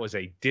 That was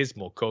a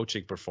dismal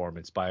coaching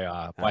performance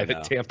by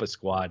the Tampa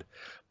squad.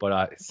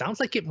 But it sounds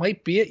like it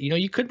might be it.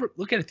 You could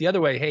look at it the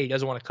other way. Hey, he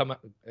doesn't want to come,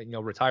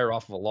 retire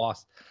off of a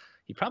loss.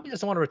 He probably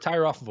doesn't want to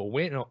retire off of a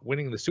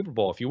winning the Super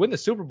Bowl. If you win the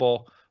Super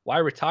Bowl, why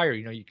retire?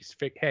 You can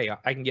think, hey,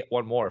 I can get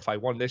one more. If I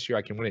won this year,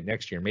 I can win it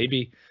next year.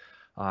 Maybe.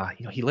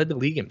 He led the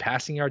league in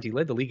passing yards. He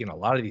led the league in a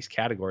lot of these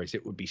categories.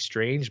 It would be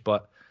strange,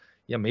 but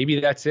maybe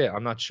that's it.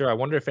 I'm not sure. I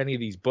wonder if any of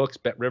these books,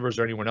 Bet Rivers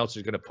or anyone else,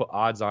 is going to put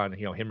odds on,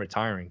 him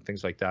retiring,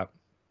 things like that.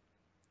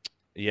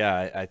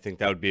 Yeah, I think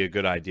that would be a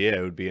good idea.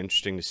 It would be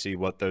interesting to see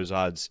what those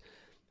odds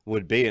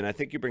would be. And I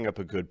think you bring up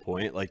a good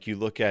point. Like, you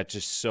look at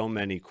just so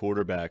many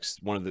quarterbacks,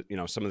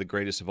 some of the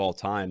greatest of all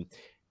time,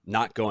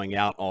 not going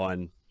out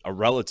on a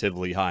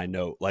relatively high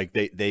note. Like,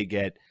 they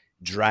get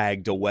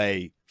dragged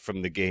away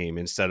from the game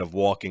instead of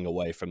walking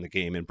away from the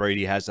game. And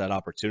Brady has that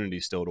opportunity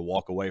still to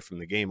walk away from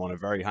the game on a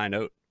very high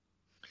note.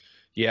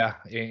 Yeah,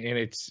 and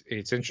it's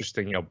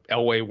interesting. You know,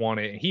 Elway won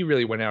it, and he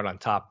really went out on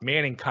top.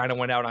 Manning kind of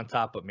went out on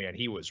top, but man,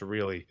 he was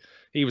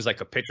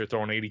like a pitcher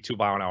throwing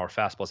 82-mile-an-hour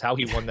fastballs. How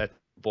he won that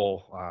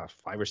ball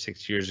 5 or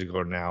 6 years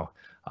ago now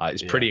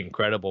is pretty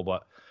incredible.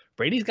 But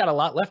Brady's got a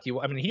lot left.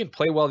 I mean, he didn't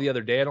play well the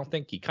other day. I don't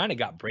think he kind of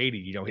got Brady.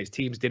 You know, his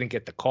teams didn't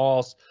get the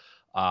calls.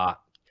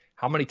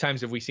 How many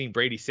times have we seen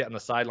Brady sit on the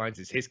sidelines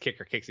as his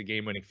kicker kicks a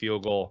game-winning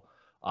field goal?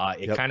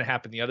 It kind of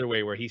happened the other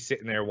way where he's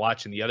sitting there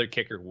watching the other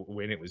kicker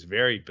win. It was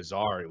very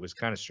bizarre. It was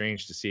kind of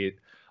strange to see it,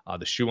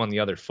 the shoe on the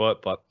other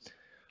foot. But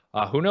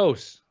who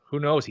knows? Who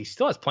knows? He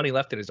still has plenty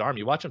left in his arm.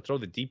 You watch him throw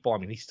the deep ball. I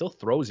mean, he still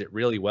throws it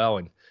really well.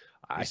 And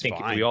I think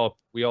we all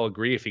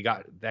agree if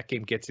that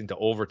game gets into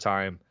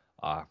overtime,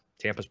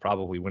 Tampa's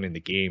probably winning the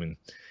game. And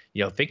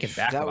you know, thinking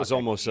back, that was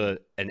almost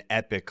an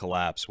epic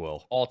collapse.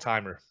 Will all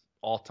timer.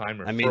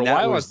 I mean, for a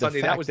while on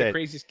Sunday, that was the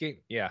craziest game.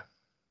 Yeah.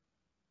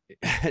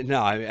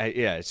 No,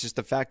 it's just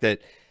the fact that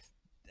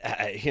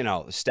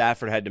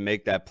Stafford had to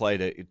make that play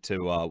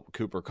to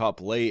Cooper Kupp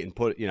late and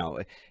put,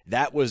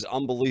 that was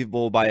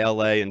unbelievable by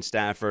LA and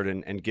Stafford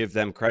and give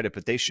them credit,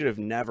 but they should have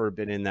never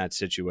been in that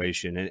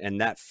situation.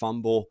 And that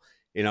fumble,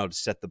 to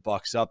set the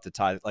Bucs up to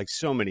tie, like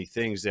so many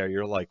things there.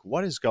 You're like,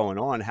 what is going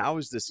on? How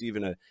is this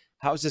even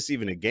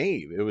a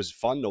game? It was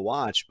fun to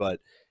watch,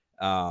 but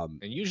and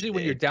usually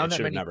when you're down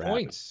that many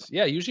points,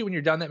 usually when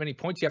you're down that many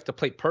points, you have to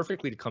play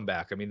perfectly to come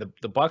back. I mean,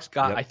 the Bucs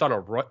got, I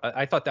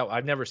thought that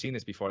I've never seen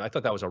this before. I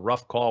thought that was a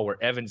rough call where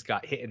Evans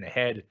got hit in the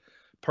head,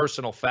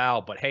 personal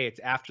foul, but hey, it's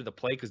after the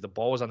play because the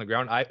ball was on the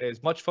ground.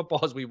 As much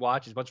football as we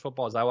watch, as much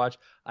football as I watch,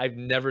 I've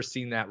never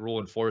seen that rule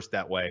enforced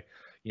that way.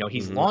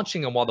 He's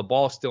launching him while the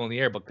ball's still in the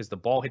air, but because the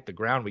ball hit the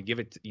ground, we give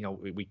it,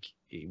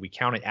 we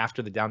count it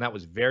after the down. That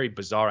was very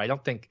bizarre. I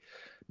don't think,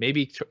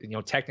 maybe,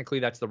 technically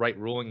that's the right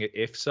ruling.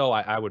 If so,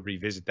 I would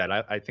revisit that.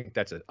 I think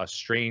that's a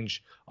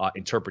strange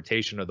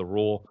interpretation of the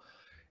rule.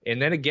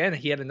 And then again,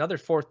 he had another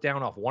fourth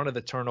down off one of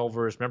the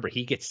turnovers. Remember,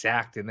 he gets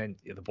sacked and then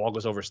the ball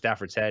goes over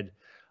Stafford's head.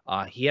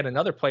 He had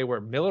another play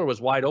where Miller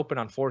was wide open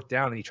on fourth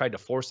down and he tried to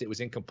force it. It was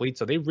incomplete.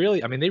 So they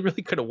really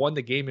could have won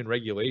the game in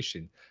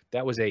regulation.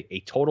 That was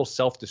a total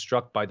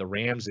self-destruct by the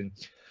Rams. And,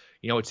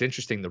 it's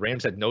interesting. The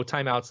Rams had no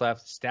timeouts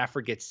left.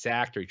 Stafford gets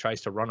sacked or he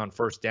tries to run on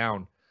first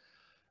down.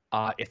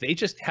 If they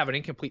just have an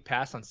incomplete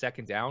pass on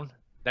second down,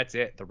 that's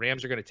it. The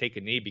Rams are going to take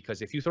a knee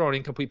because if you throw an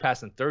incomplete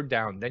pass on third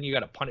down, then you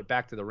got to punt it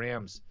back to the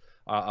Rams,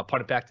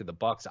 punt it back to the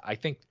Bucs. I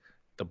think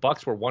the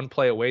Bucs were one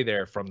play away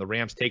there from the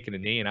Rams taking a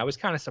knee, and I was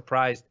kind of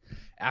surprised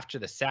after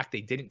the sack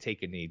they didn't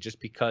take a knee just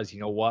because,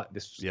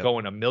 this is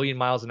going a million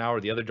miles an hour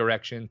the other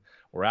direction.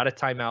 We're out of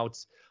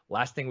timeouts.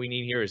 Last thing we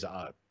need here is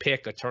a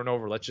pick, a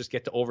turnover. Let's just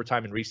get to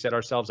overtime and reset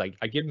ourselves.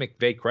 I give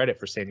McVay credit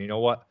for saying,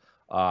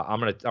 I'm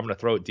gonna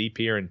throw it deep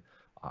here and.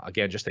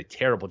 Again, just a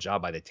terrible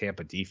job by the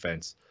Tampa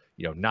defense,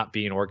 not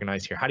being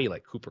organized here. How do you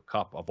let Cooper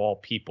Kupp, of all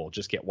people,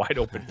 just get wide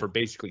open for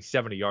basically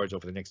 70 yards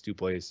over the next two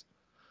plays?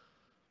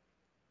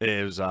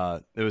 It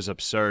was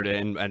absurd.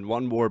 And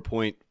one more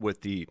point with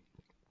the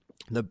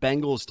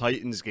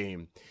Bengals-Titans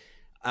game.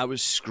 I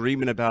was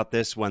screaming about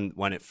this when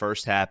it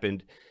first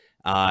happened,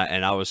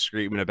 and I was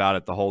screaming about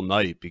it the whole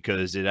night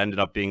because it ended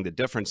up being the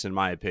difference, in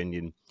my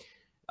opinion.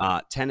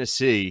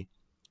 Tennessee,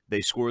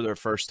 they score their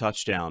first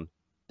touchdown.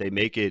 They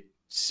make it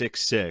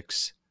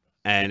 6-6,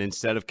 and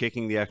instead of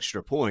kicking the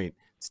extra point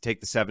to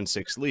take the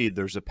 7-6 lead,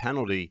 there's a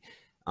penalty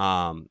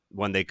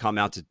when they come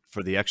out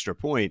for the extra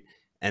point,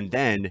 and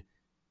then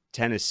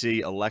Tennessee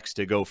elects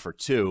to go for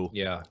two.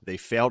 Yeah, they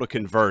fail to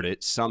convert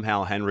it.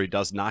 Somehow Henry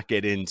does not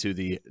get into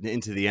the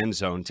end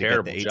zone to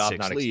Terrible get the job 8-6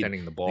 not lead.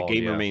 extending the ball. The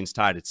game remains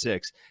tied at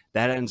 6.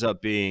 That ends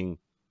up being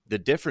the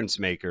difference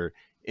maker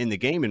in the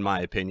game, in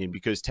my opinion,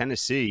 because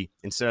Tennessee,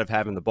 instead of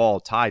having the ball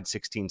tied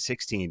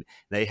 16-16,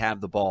 they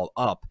have the ball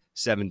up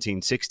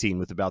 17-16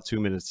 with about 2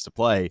 minutes to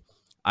play.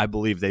 I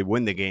believe they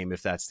win the game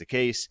if that's the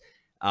case.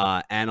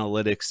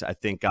 Analytics, I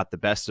think, got the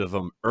best of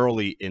them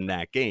early in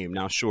that game.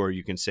 Now, sure,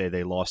 you can say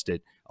they lost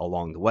it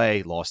along the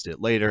way, lost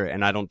it later,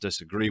 and I don't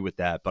disagree with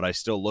that, but I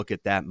still look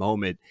at that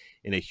moment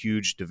in a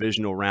huge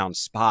divisional round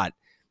spot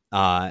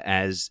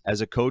as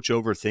a coach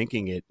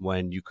overthinking it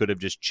when you could have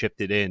just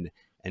chipped it in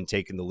and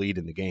taken the lead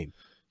in the game.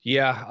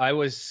 Yeah,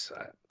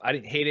 I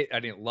didn't hate it. I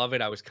didn't love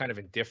it. I was kind of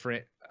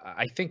indifferent.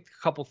 I think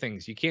a couple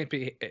things. You can't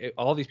be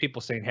all these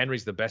people saying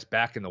Henry's the best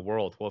back in the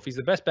world. Well, if he's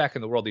the best back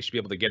in the world, he should be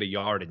able to get a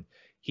yard. And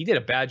he did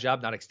a bad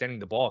job not extending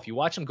the ball. If you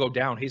watch him go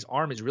down, his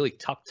arm is really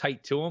tucked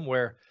tight to him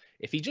where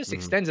if he just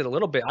extends it a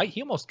little bit,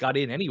 he almost got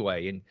in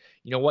anyway. And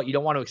you know what? You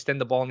don't want to extend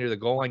the ball near the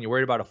goal line. You're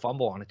worried about a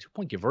fumble on a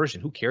 2-point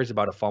conversion. Who cares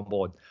about a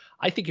fumble? And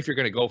I think if you're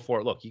going to go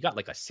for it, look, you got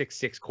like a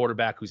 6'6"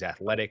 quarterback who's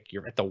athletic.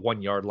 You're at the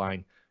 1 yard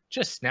line.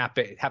 Just snap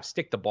it,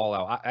 stick the ball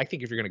out. I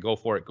think if you're going to go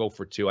for it, go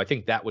for two. I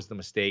think that was the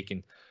mistake.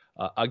 And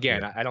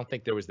again, I don't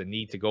think there was the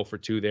need to go for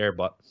two there,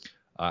 but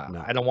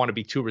no. I don't want to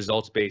be too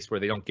results based where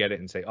they don't get it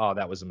and say, oh,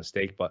 that was a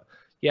mistake. But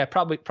yeah,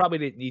 probably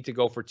didn't need to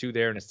go for two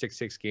there in a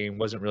 6-6 game.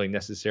 Wasn't really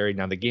necessary.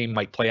 Now the game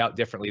might play out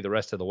differently the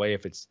rest of the way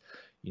if it's,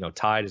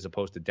 tied as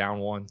opposed to down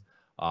one.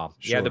 Sure.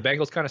 Yeah, the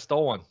Bengals kind of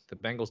stole one. The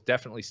Bengals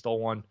definitely stole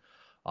one.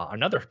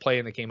 Another play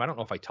in the game, I don't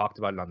know if I talked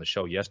about it on the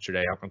show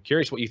yesterday. I'm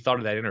curious what you thought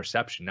of that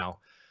interception. Now,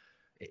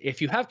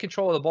 if you have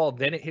control of the ball,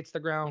 then it hits the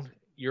ground,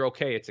 you're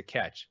okay. It's a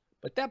catch.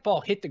 But that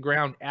ball hit the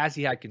ground as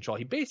he had control.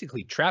 He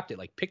basically trapped it,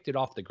 like picked it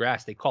off the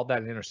grass. They called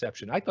that an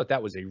interception. I thought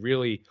that was a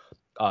really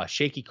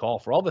shaky call.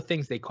 For all the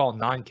things they call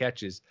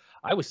non-catches,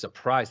 I was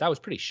surprised. I was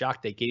pretty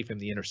shocked they gave him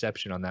the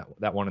interception on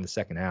that one in the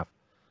second half.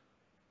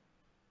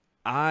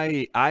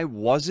 I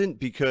wasn't,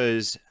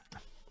 because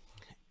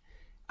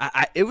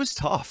it was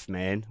tough,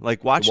 man.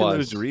 Like watching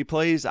those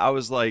replays, I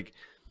was like,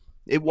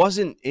 it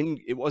wasn't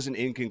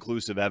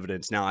inconclusive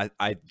evidence. Now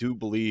I do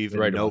believe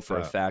and know for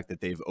a fact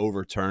that they've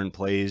overturned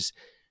plays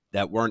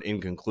that weren't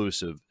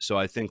inconclusive. So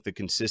I think the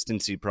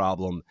consistency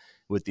problem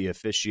with the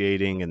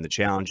officiating and the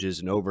challenges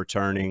and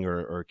overturning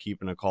or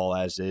keeping a call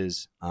as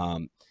is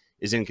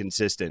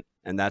inconsistent,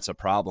 and that's a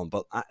problem.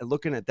 But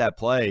looking at that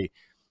play,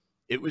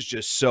 it was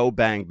just so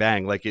bang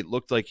bang. Like it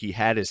looked like he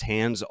had his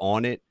hands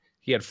on it.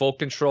 He had full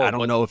control. I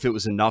don't know if it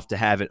was enough to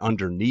have it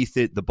underneath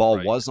it. The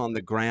ball was on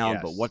the ground,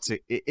 but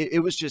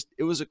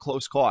it was a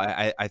close call.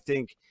 I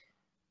think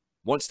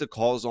once the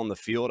call's on the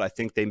field, I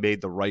think they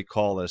made the right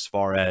call as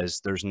far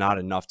as there's not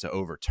enough to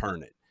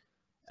overturn it.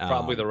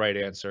 Probably the right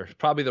answer.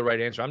 Probably the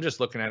right answer. I'm just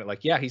looking at it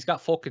like, yeah, he's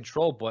got full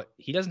control, but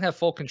he doesn't have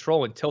full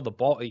control until the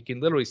ball. You can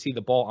literally see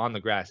the ball on the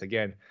grass.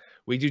 Again,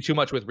 we do too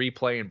much with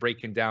replay and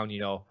breaking down,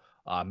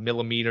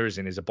 millimeters,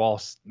 and is a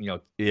ball,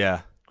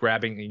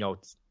 grabbing,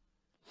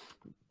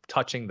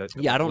 touching the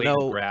I don't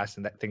know grass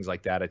and things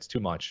like that. It's too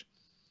much.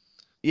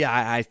 Yeah,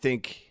 I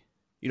think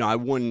I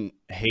wouldn't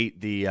hate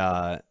the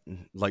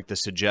the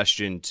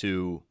suggestion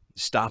to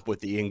stop with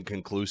the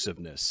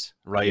inconclusiveness,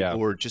 right? Yeah.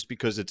 Or just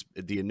because it's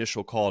the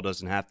initial call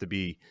doesn't have to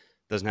be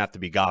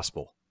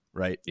gospel,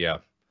 right? Yeah.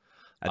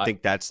 I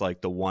think that's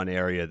like the one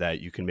area that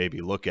you can maybe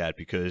look at,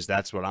 because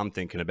that's what I'm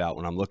thinking about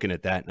when I'm looking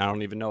at that, and I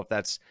don't even know if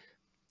that's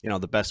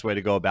the best way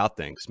to go about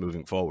things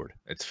moving forward.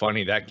 It's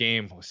funny, that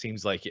game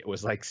seems like it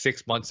was like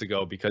 6 months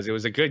ago, because it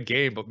was a good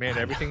game, but man,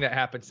 everything that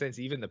happened since,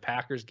 even the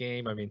Packers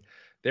game, I mean,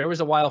 there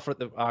was a while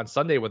on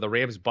Sunday where the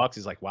Rams Bucks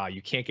is like, wow,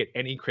 you can't get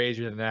any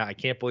crazier than that. I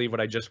can't believe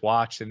what I just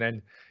watched. And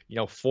then,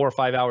 4 or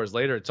 5 hours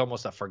later, it's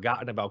almost a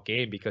forgotten about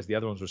game because the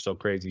other ones were so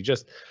crazy.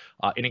 Just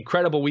an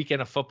incredible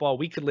weekend of football.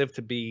 We could live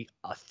to be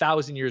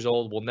 1,000 years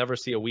old. We'll never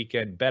see a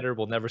weekend better.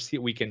 We'll never see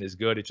a weekend as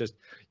good. It's just,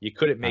 you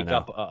couldn't make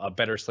up a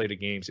better slate of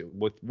games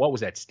with what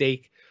was at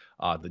stake,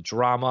 the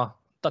drama.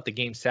 I thought the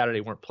games Saturday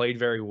weren't played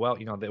very well.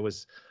 There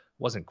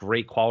wasn't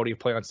great quality of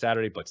play on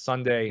Saturday, but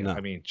Sunday,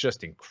 I mean,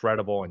 just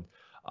incredible. And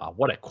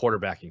what a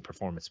quarterbacking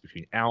performance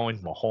between Allen,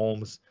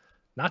 Mahomes,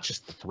 not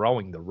just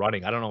throwing, the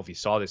running. I don't know if you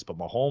saw this, but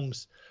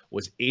Mahomes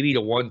was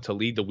 80-1 to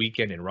lead the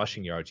weekend in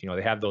rushing yards.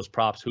 They have those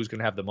props. Who's going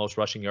to have the most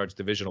rushing yards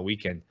divisional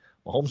weekend?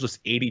 Mahomes was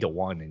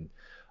 80-1. And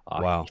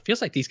wow. It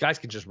feels like these guys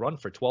can just run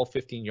for 12,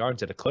 15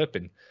 yards at a clip.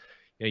 And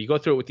you go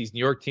through it with these New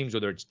York teams,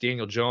 whether it's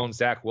Daniel Jones,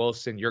 Zach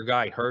Wilson, your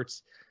guy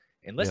Hurts.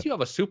 Unless you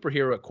have a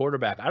superhero at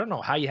quarterback, I don't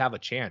know how you have a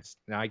chance.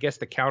 Now, I guess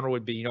the counter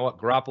would be,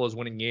 Garoppolo's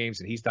winning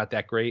games and he's not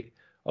that great.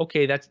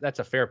 Okay, that's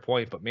a fair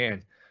point, but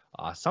man,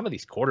 some of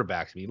these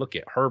quarterbacks, you look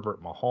at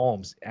Herbert,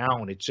 Mahomes,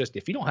 Allen, it's just,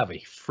 if you don't have a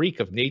freak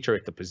of nature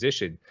at the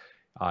position,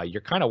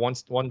 you're kind of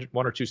one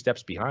or two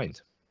steps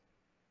behind.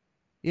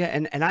 Yeah,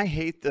 and I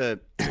hate the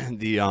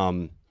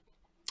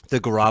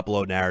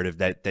Garoppolo narrative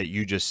that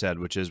you just said,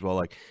 which is, well,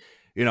 like,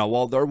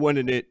 while they're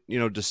winning it,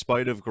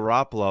 despite of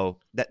Garoppolo,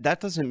 that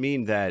doesn't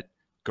mean that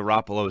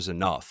Garoppolo is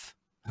enough.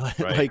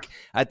 Right. Like,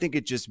 I think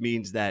it just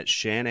means that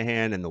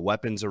Shanahan and the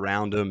weapons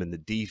around him and the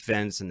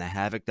defense and the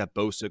havoc that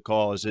Bosa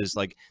causes,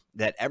 like,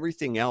 that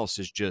everything else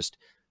is just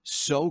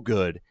so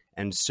good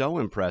and so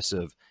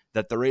impressive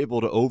that they're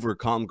able to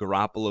overcome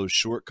Garoppolo's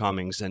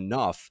shortcomings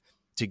enough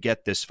to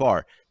get this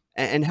far.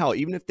 And hell,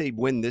 even if they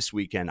win this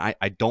weekend,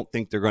 I don't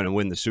think they're going to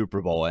win the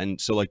Super Bowl.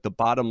 And so, like, the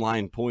bottom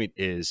line point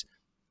is,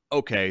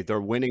 okay, they're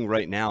winning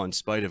right now in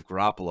spite of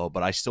Garoppolo,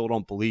 but I still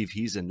don't believe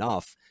he's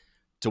enough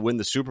to win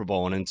the Super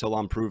Bowl. And until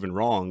I'm proven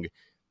wrong,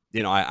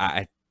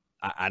 I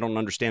don't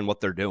understand what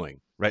they're doing,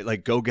 right?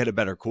 Like, go get a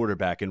better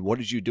quarterback. And what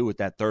did you do with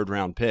that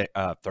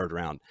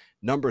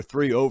number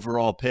 3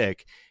 overall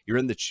pick? You're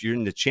in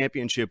the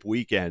championship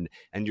weekend,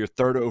 and your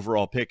 3rd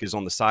overall pick is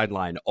on the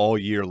sideline all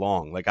year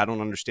long. Like, I don't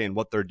understand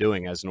what they're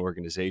doing as an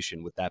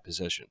organization with that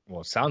position.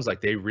 Well, it sounds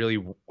like they really,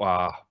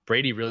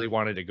 Brady really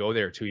wanted to go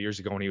there 2 years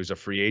ago when he was a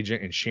free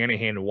agent, and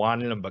Shanahan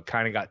wanted him, but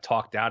kind of got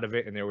talked out of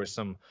it. And there was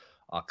some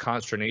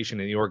consternation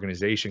in the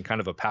organization,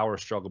 kind of a power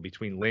struggle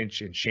between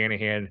Lynch and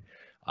Shanahan.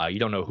 You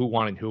don't know who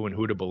wanted who and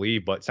who to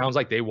believe, but it sounds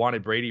like they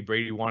wanted Brady.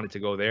 Brady wanted to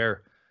go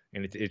there,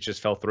 and it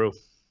just fell through.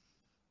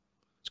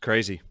 It's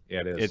crazy. Yeah,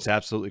 it is. It's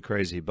absolutely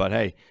crazy. But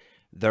hey,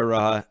 they're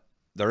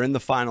in the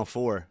Final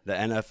Four, the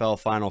NFL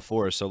Final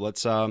Four. So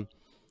let's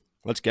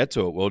get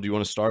to it. Well, do you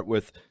want to start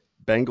with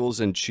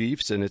Bengals and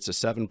Chiefs? And it's a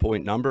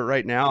 7-point number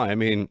right now. I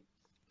mean,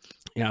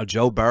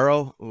 Joe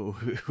Burrow,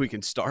 we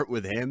can start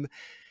with him.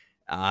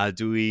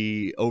 Do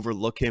we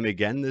overlook him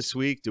again this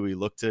week? Do we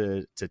look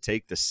to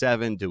take the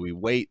 7? Do we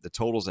wait? The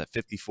total's at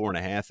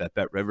 54.5 at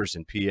Bet Rivers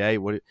in PA.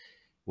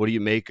 what do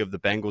you make of the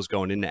Bengals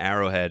going into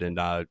Arrowhead and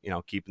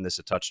keeping this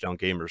a touchdown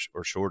game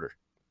or shorter?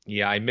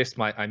 Yeah, I missed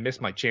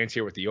my chance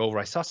here with the over.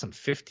 I saw some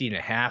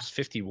 50.5s,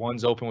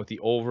 51s open with the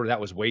over.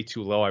 That was way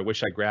too low. I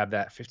wish I grabbed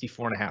that.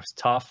 54.5 is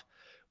tough.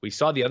 We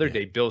saw the other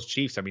day Bills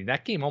Chiefs. I mean,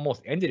 that game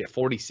almost ended at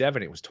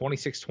 47. It was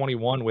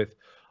 26-21 with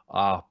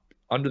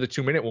under the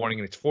 2-minute warning,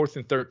 and it's 4th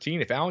and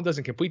 13. If Allen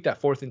doesn't complete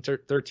that 4th and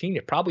 13,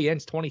 it probably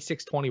ends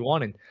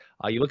 26-21.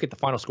 And you look at the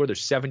final score,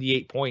 there's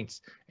 78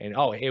 points, and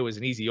it was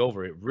an easy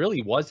over. It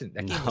really wasn't.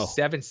 That game was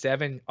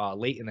 7-7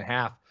 late in the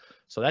half.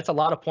 So that's a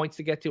lot of points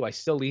to get to. I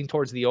still lean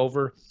towards the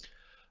over.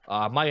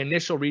 My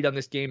initial read on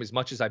this game, as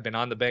much as I've been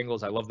on the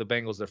Bengals, I love the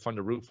Bengals. They're fun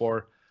to root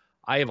for.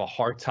 I have a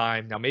hard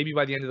time. Now, maybe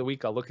by the end of the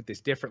week, I'll look at this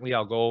differently.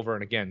 I'll go over.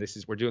 And again,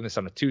 we're doing this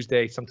on a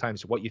Tuesday.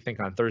 Sometimes what you think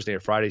on Thursday or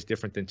Friday is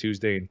different than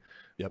Tuesday. And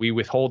we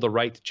withhold the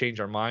right to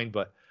change our mind.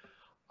 But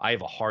I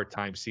have a hard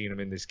time seeing them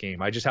in this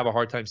game. I just have a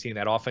hard time seeing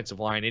that offensive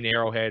line in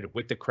Arrowhead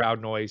with the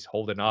crowd noise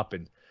holding up.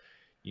 And,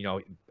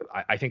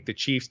 I think the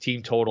Chiefs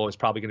team total is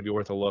probably going to be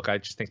worth a look. I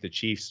just think the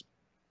Chiefs,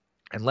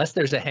 unless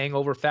there's a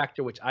hangover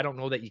factor, which I don't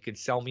know that you can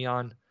sell me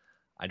on.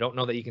 I don't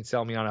know that you can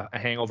sell me on a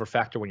hangover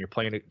factor when you're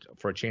playing it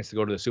for a chance to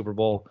go to the Super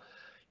Bowl.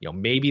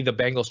 Maybe the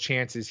Bengals'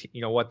 chances,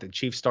 the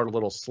Chiefs start a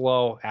little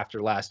slow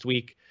after last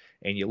week,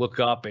 and you look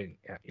up and,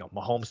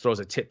 Mahomes throws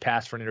a tip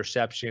pass for an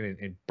interception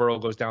and Burrow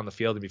goes down the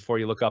field, and before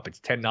you look up, it's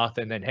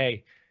 10-0. Then,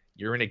 hey,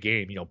 you're in a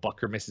game.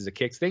 Butker misses a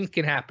kick. Things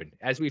can happen.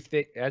 As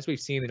we've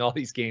seen in all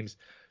these games,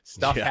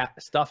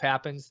 stuff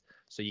happens,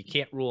 so you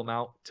can't rule them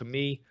out. To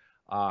me,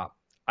 I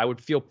would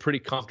feel pretty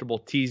comfortable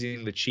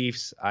teasing the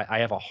Chiefs. I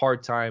have a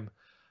hard time.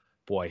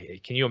 Boy,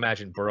 can you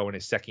imagine Burrow in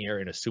his second year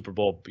in a Super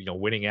Bowl,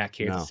 winning at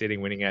Kansas City,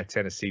 winning at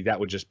Tennessee? That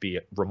would just be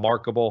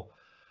remarkable.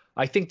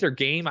 I think their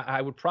game,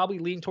 I would probably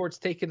lean towards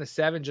taking the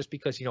 7 just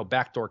because,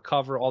 backdoor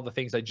cover, all the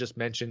things I just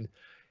mentioned.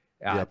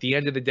 At the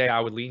end of the day,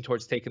 I would lean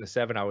towards taking the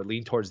 7. I would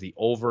lean towards the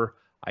over.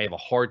 I have a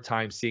hard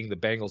time seeing the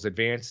Bengals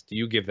advance. Do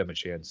you give them a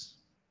chance?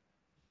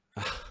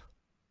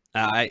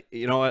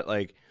 You know what?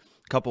 Like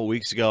a couple of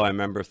weeks ago, I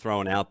remember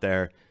throwing out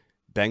there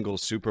Bengals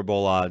Super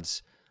Bowl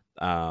odds.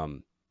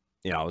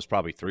 It was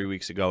probably 3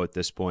 weeks ago at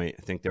this point.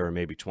 I think they were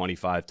maybe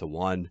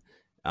 25-1.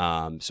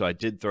 So I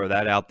did throw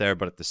that out there,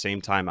 but at the same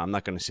time, I'm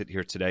not going to sit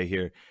here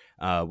today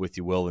with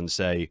you, Will, and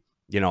say,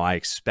 I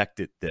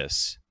expected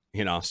this.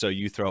 So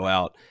you throw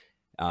out,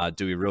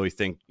 do we really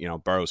think,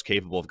 Burrow's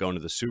capable of going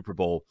to the Super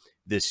Bowl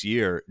this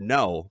year?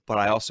 No, but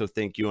I also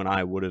think you and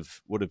I would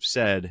have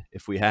said,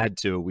 if we had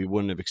to, we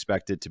wouldn't have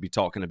expected to be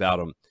talking about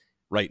him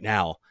right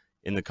now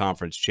in the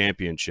conference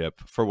championship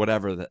for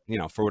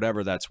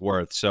whatever that's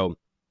worth. So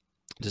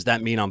does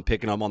that mean I'm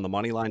picking them on the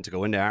money line to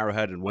go into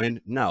Arrowhead and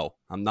win? No,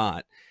 I'm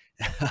not.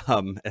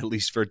 At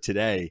least for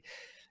today.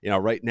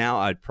 Right now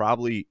I'd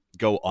probably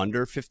go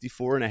under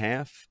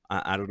 54.5.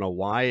 I don't know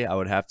why. I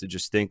would have to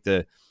just think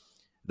the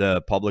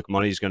public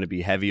money is going to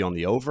be heavy on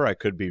the over. I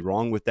could be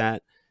wrong with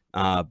that.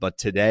 But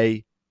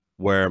today,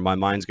 where my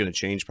mind's going to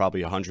change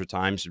probably 100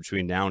 times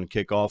between now and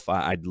kickoff,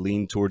 I'd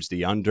lean towards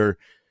the under.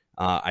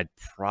 I'd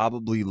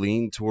probably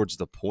lean towards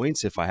the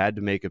points if I had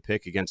to make a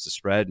pick against the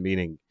spread,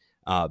 meaning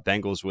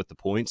Bengals with the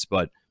points.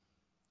 But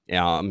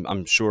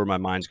I'm sure my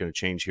mind's going to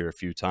change here a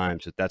few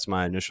times. But that's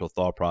my initial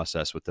thought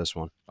process with this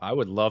one. I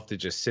would love to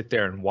just sit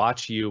there and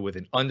watch you with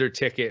an under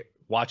ticket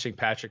watching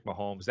Patrick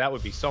Mahomes. That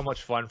would be so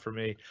much fun for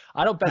me.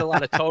 I don't bet a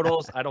lot of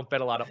totals. I don't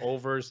bet a lot of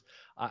overs.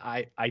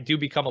 I do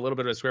become a little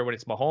bit of a square when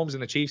it's Mahomes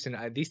and the Chiefs.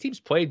 And these teams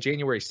played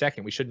January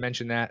 2nd. We should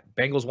mention that.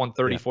 Bengals won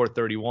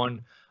 34-31.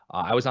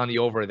 I was on the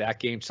over of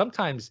that game.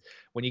 Sometimes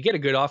when you get a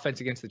good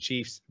offense against the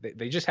Chiefs,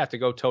 they just have to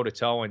go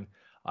toe-to-toe, and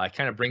it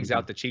kind of brings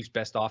out the Chiefs'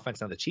 best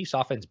offense. Now, the Chiefs'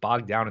 offense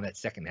bogged down in that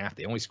second half.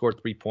 They only scored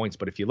 3 points,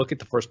 but if you look at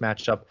the first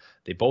matchup,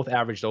 they both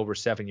averaged over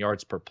 7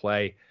 yards per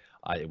play.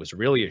 It was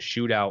really a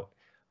shootout.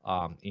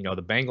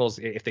 The Bengals,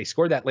 if they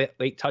scored that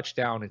late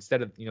touchdown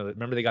instead of,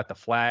 remember they got the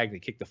flag, they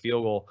kicked the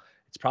field goal,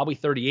 it's probably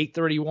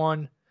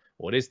 38-31.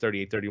 Well, it is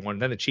 38-31.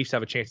 Then the Chiefs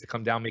have a chance to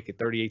come down, make it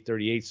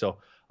 38-38. So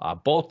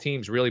both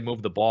teams really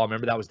moved the ball.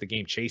 Remember, that was the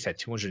game. Chase had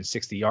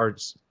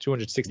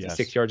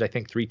 266 yards, I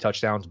think, 3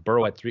 touchdowns.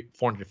 Burrow had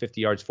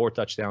 450 yards, 4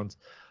 touchdowns.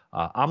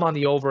 I'm on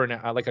the over,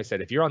 and like I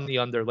said, if you're on the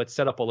under, let's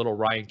set up a little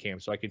Ryan cam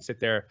so I can sit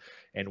there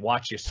and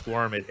watch you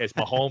squirm as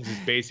Mahomes is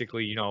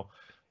basically,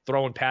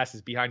 throwing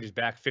passes behind his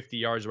back 50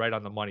 yards right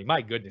on the money.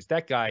 My goodness,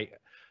 that guy,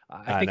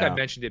 I think I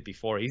mentioned it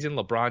before. He's in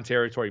LeBron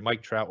territory,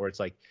 Mike Trout, where it's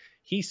like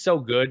he's so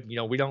good.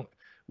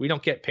 We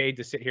don't get paid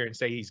to sit here and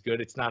say he's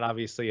good. It's not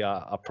obviously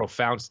a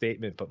profound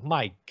statement, but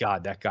my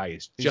God, that guy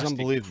is just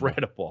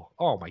incredible.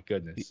 Oh, my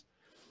goodness.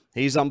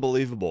 He's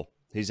unbelievable.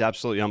 He's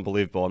absolutely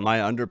unbelievable. And my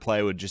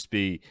underplay would just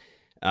be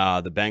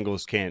the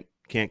Bengals can't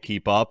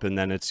keep up, and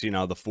then it's,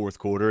 the fourth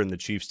quarter and the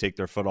Chiefs take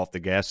their foot off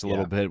the gas a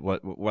little bit,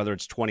 whether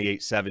it's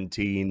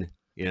 28-17,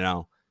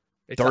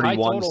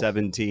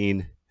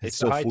 31-17, it's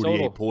still 48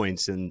 total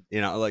points. And,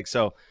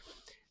 so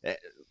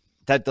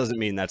that doesn't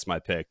mean that's my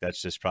pick.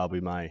 That's just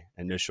probably my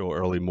initial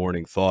early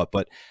morning thought.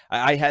 But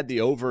I had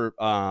the over.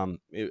 I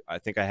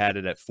think I had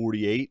it at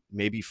 48,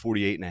 maybe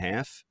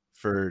 48.5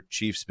 for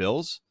Chiefs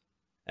Bills.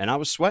 and I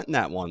was sweating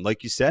that one,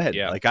 like you said.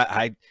 Yeah. Like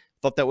I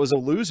thought that was a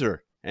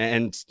loser,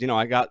 and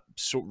I got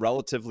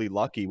relatively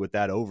lucky with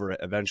that over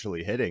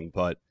eventually hitting,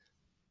 but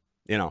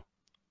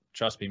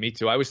Trust me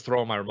too. I was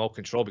throwing my remote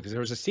control because there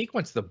was a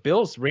sequence. The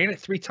Bills ran it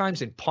 3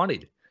 times and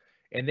punted,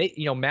 and they,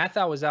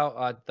 Mathau was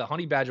out. The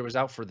Honey Badger was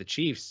out for the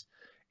Chiefs.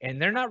 And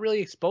they're not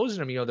really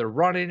exposing them. They're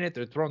running it.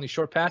 They're throwing these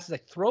short passes.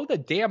 Like, throw the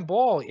damn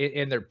ball.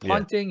 And they're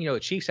punting. The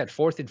Chiefs had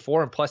 4th and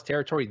 4 in plus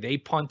territory. They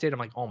punted. I'm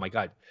like, oh, my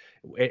God.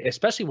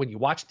 Especially when you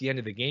watch the end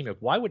of the game. Like,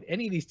 why would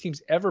any of these teams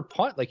ever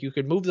punt? Like, you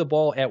could move the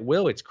ball at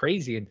will. It's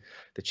crazy. And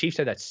the Chiefs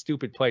had that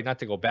stupid play. Not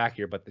to go back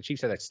here, but the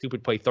Chiefs had that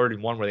stupid play 3rd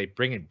and 1 where they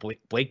bring in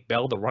Blake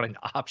Bell to run an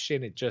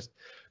option. It just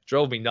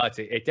drove me nuts.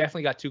 It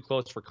definitely got too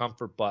close for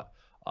comfort. But,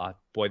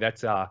 boy,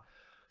 that's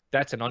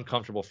an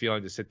uncomfortable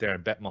feeling to sit there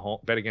and bet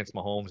against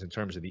Mahomes in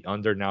terms of the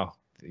under. Now,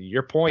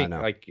 your point,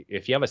 like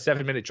if you have a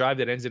 7-minute drive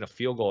that ends in a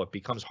field goal, it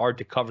becomes hard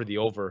to cover the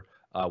over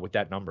with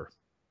that number.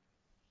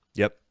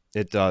 Yep,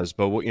 it does.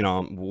 But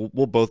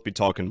we'll both be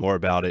talking more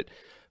about it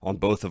on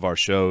both of our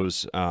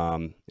shows.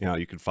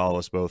 You can follow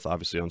us both,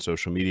 obviously, on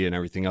social media and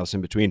everything else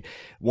in between.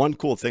 One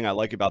cool thing I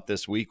like about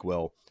this week,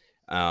 Will,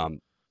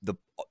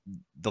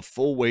 the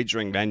full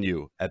wagering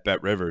menu at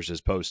Bet Rivers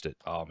is posted.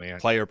 Oh man,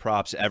 player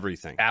props,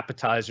 everything,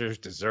 appetizers,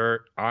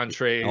 dessert,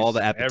 entrees, all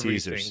the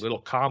appetizers, everything. Little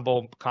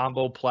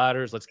combo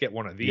platters. Let's get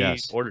one of these.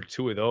 Yes. Order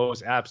 2 of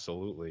those.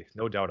 Absolutely,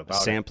 no doubt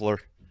about sampler.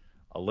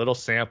 A little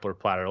sampler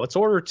platter. Let's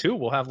order 2.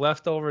 We'll have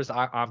leftovers.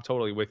 I'm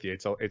totally with you.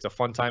 It's a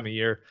fun time of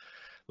year.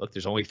 Look,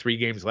 there's only 3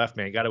 games left,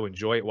 man. You got to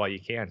enjoy it while you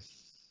can.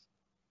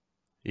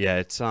 Yeah,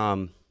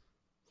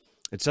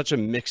 it's such a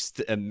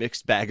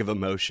mixed bag of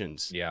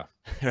emotions. Yeah.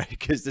 Right.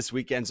 Because this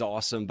weekend's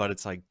awesome, but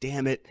it's like,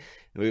 damn it.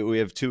 We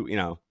have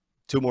 2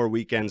 more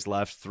weekends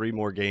left, 3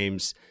 more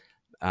games.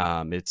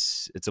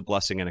 It's a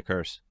blessing and a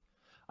curse.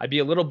 I'd be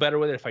a little better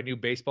with it if I knew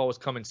baseball was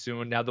coming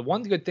soon. Now, the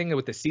one good thing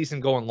with the season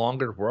going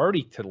longer, we're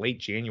already to late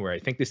January. I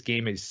think this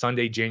game is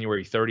Sunday,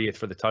 January 30th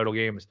for the title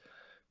games.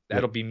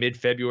 That'll be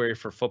mid-February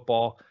for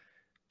football.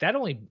 That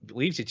only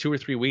leaves you 2 or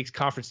 3 weeks.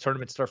 Conference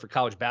tournaments start for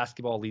college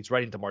basketball, leads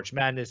right into March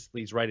Madness,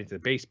 leads right into the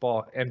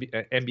baseball,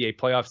 NBA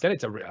playoffs. Then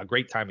it's a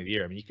great time of the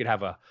year. I mean, we could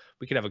have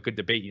a good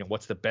debate.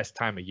 What's the best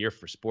time of year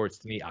for sports?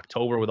 To me,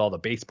 October with all the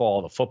baseball,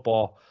 all the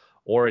football,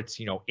 or it's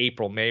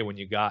April, May when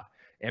you got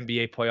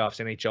NBA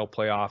playoffs, NHL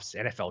playoffs,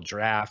 NFL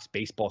drafts,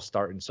 baseball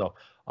starting. So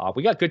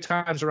we got good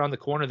times around the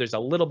corner. There's a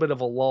little bit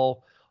of a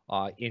lull.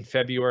 In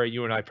February,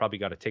 you and I probably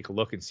got to take a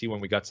look and see when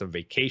we got some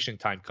vacation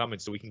time coming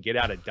so we can get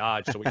out of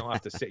Dodge so we don't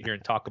have to sit here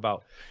and talk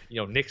about,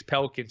 Knicks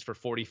Pelicans for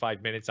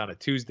 45 minutes on a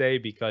Tuesday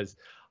because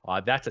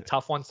that's a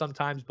tough one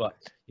sometimes. But,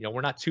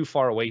 we're not too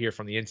far away here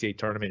from the NCAA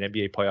tournament,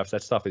 NBA playoffs.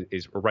 That stuff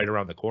is right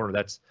around the corner.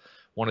 That's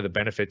one of the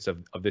benefits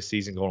of this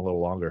season going a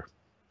little longer.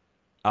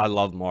 I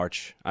love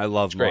March. I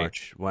love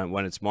March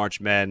when it's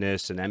March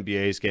Madness and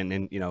NBA is getting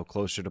in,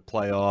 closer to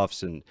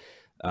playoffs and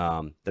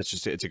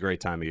it's a great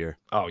time of year.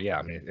 Oh yeah.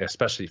 I mean,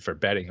 especially for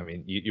betting. I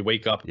mean, you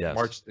wake up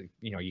March,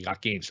 you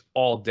got games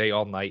all day,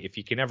 all night. If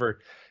you can ever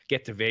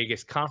get to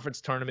Vegas,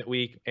 conference tournament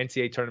week,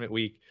 NCAA tournament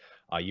week,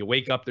 you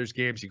wake up, there's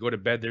games, you go to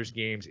bed, there's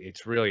games.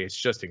 It's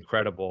just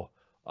incredible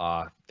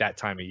that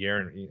time of year.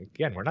 And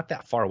again, we're not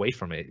that far away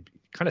from it. It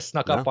kind of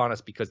snuck up on us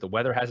because the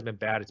weather hasn't been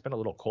bad. It's been a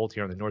little cold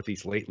here in the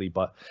Northeast lately,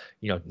 but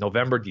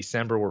November,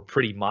 December were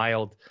pretty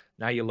mild.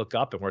 Now you look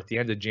up and we're at the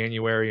end of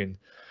January and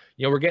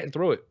we're getting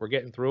through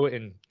it.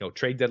 And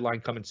trade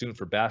deadline coming soon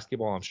for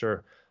basketball. I'm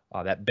sure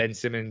that Ben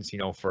Simmons,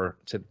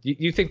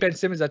 you think Ben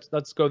Simmons?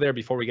 Let's go there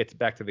before we get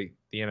back to the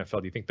NFL.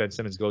 Do you think Ben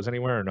Simmons goes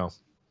anywhere or no?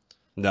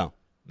 No.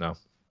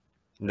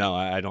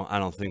 I I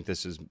don't think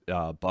this is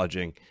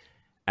budging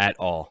at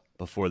all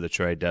before the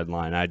trade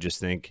deadline. I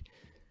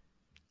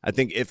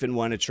think if and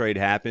when a trade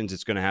happens,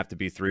 it's going to have to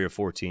be 3 or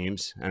 4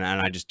 teams, and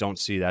I just don't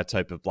see that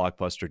type of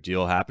blockbuster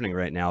deal happening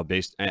right now.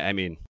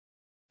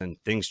 And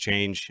things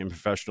change in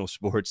professional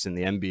sports. In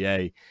the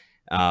NBA,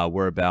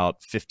 we're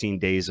about 15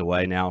 days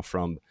away now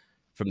from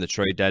the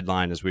trade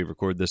deadline as we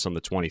record this on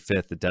the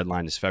 25th. The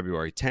deadline is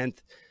February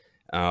 10th.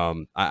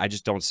 I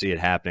just don't see it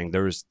happening.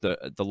 There's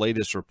the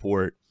latest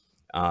report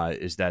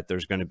is that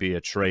there's going to be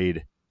a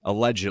trade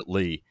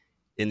allegedly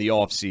in the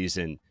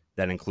offseason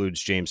that includes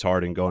James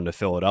Harden going to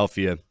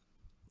Philadelphia.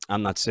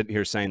 I'm not sitting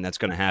here saying that's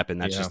going to happen.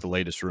 That's just the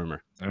latest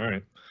rumor. All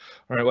right.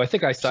 Well, I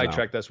think I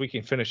sidetracked us. We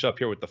can finish up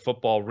here with the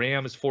football.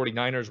 Rams,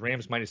 49ers,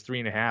 Rams minus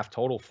 3.5,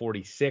 total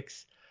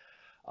 46.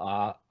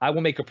 I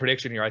will make a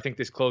prediction here. I think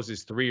this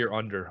closes 3 or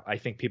under. I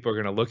think people are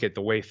going to look at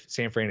the way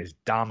San Fran has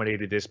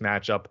dominated this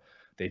matchup.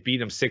 They beat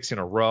them 6 in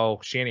a row.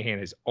 Shanahan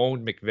has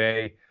owned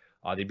McVay.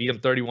 They beat them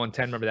 31-10.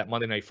 Remember that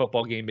Monday Night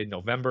Football game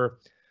mid-November.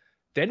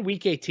 Then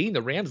week 18,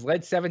 the Rams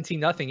led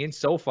 17-0 in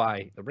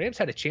SoFi. The Rams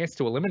had a chance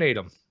to eliminate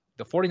them.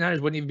 The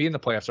 49ers wouldn't even be in the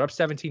playoffs. They're up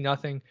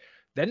 17-0.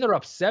 Then they're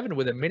up 7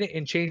 with a minute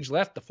and change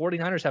left. The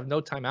 49ers have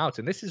no timeouts.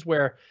 And this is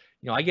where,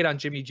 I get on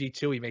Jimmy G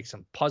too. He makes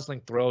some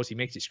puzzling throws. He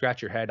makes you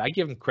scratch your head. I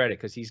give him credit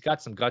because he's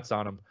got some guts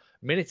on him.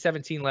 Minute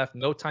 17 left,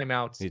 no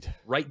timeouts,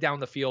 right down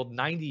the field,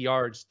 90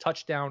 yards,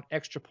 touchdown,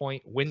 extra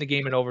point, win the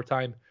game in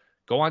overtime,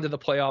 go on to the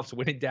playoffs,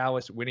 win in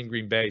Dallas, win in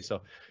Green Bay.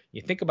 So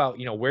you think about,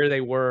 where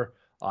they were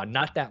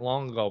not that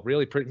long ago,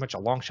 really pretty much a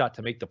long shot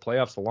to make the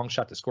playoffs, a long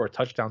shot to score a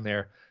touchdown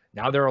there.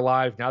 Now they're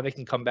alive. Now they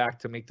can come back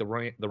to make the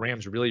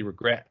Rams really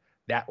regret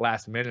that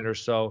last minute or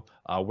so.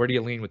 Where do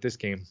you lean with this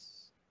game?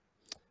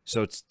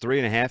 So it's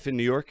 3.5 in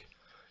New York?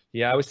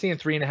 Yeah, I was seeing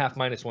 3.5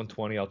 minus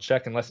 120. I'll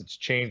check unless it's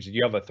changed. Do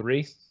you have a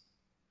 3?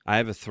 I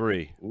have a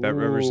 3. Bet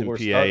Rivers in PA.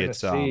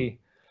 It's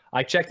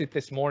I checked it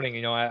this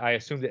morning. I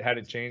assumed it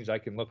hadn't changed. I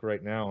can look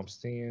right now. I'm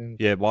seeing.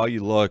 Yeah, while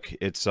you look,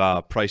 it's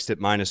priced at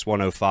minus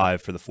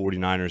 105 for the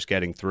 49ers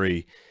getting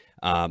 3,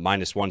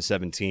 minus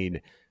 117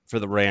 for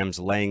the Rams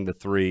laying the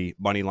 3,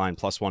 money line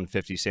plus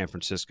 150 San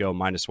Francisco,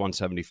 minus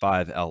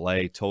 175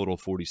 LA, total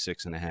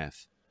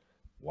 46.5.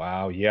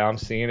 Wow, yeah, I'm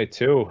seeing it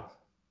too.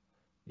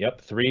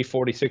 Yep,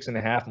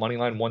 346.5, money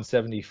line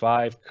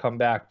 175,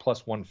 comeback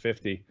plus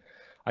 150.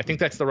 I think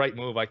that's the right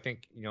move. I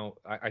think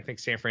I think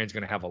San Fran's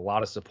going to have a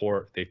lot of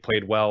support. They've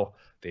played well.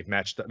 They've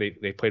matched.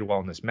 They played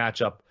well in this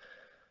matchup.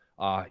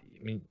 I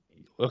mean,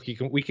 look,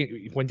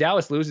 when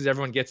Dallas loses,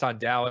 everyone gets on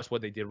Dallas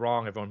what they did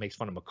wrong. Everyone makes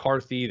fun of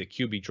McCarthy, the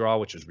QB draw,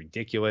 which was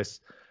ridiculous.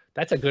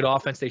 That's a good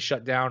offense they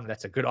shut down.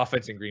 That's a good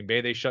offense in Green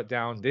Bay they shut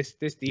down. This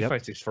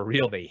defense is for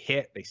real. They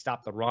hit. They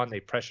stop the run. They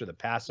pressure the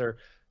passer.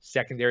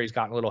 Secondary's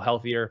gotten a little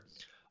healthier.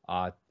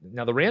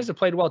 Now the Rams have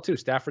played well too.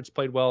 Stafford's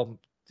played well.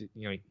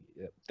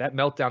 That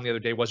meltdown the other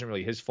day wasn't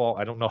really his fault.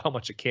 I don't know how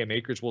much of Cam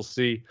Akers we'll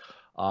see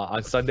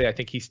on Sunday. I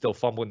think he's still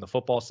fumbling the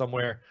football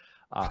somewhere.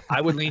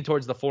 I would lean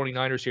towards the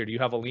 49ers here. Do you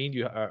have a lean? Do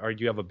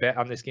you have a bet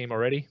on this game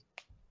already?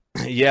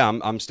 Yeah,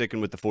 I'm sticking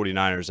with the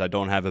 49ers. I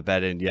don't have a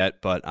bet in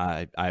yet, but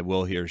I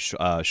will here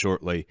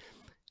shortly.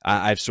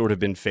 I've sort of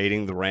been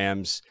fading the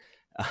Rams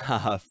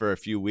for a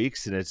few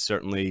weeks, and it's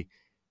certainly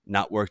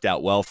not worked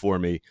out well for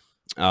me.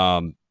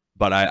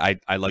 But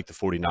I like the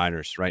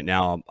 49ers right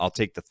now. I'll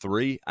take the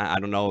 3. I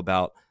don't know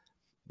about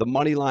the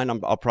money line.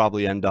 I'll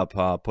probably end up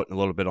putting a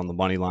little bit on the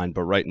money line.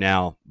 But right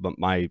now,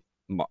 I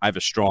have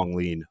a strong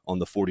lean on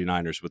the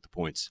 49ers with the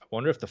points. I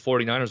wonder if the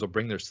 49ers will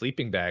bring their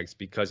sleeping bags,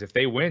 because if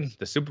they win,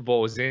 the Super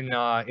Bowl is in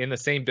the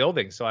same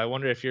building. So I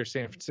wonder if you're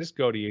San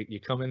Francisco, do you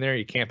come in there,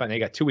 you camp out, and they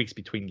got 2 weeks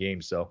between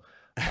games. So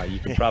you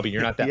can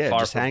you're not that yeah, far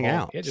just from hang home.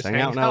 out. Yeah, just hang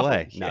out in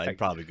LA. Yeah. No, I'd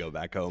probably go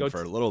back home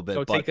for a little bit.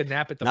 Go but take a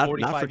nap at the not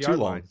 45-yard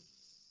line.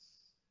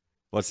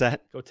 What's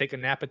that? Go take a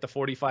nap at the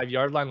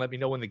 45-yard line. Let me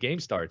know when the game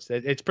starts.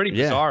 It's pretty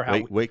bizarre.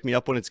 Wake me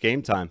up when it's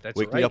game time.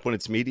 Wake me up when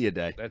it's media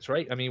day. That's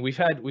right. I mean,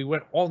 we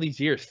went all these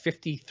years,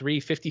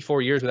 53,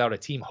 54 years without a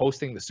team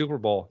hosting the Super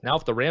Bowl. Now,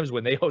 if the Rams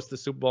win, they host the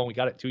Super Bowl, and we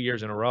got it 2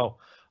 years in a row.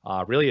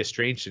 Really a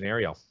strange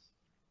scenario.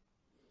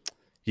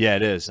 Yeah,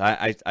 it is.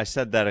 I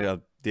said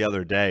that the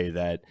other day,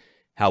 that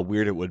how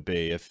weird it would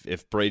be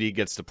if Brady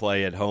gets to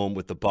play at home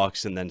with the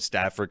Bucs and then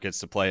Stafford gets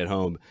to play at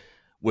home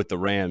with the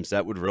Rams.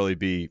 That would really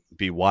be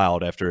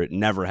wild, after it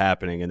never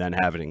happening and then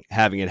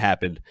having it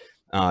happen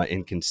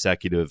in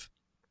consecutive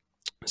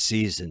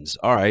seasons.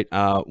 All right,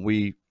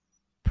 we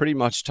pretty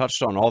much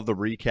touched on all of the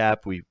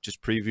recap. We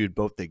just previewed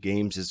both the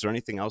games. Is there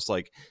anything else,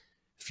 like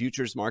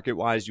futures market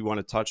wise, you want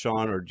to touch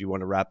on, or do you want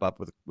to wrap up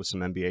with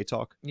some NBA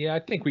talk? Yeah, I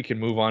think we can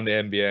move on to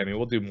NBA. I mean,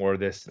 we'll do more of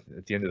this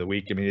at the end of the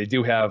week. I mean, they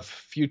do have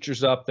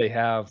futures up. They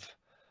have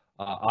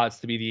odds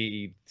to be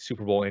the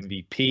Super Bowl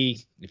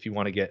MVP if you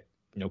want to get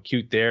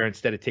cute there,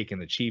 instead of taking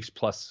the Chiefs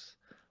plus.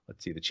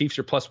 Let's see, the Chiefs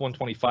are plus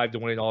 125 to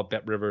win it all at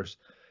Bet Rivers.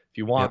 If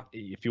you want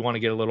to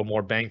get a little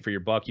more bang for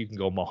your buck, you can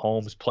go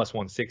Mahomes plus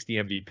 160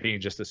 MVP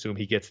and just assume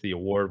he gets the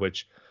award,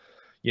 which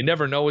you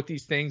never know with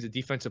these things. A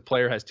defensive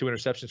player has 2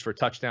 interceptions for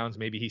touchdowns.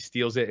 Maybe he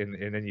steals it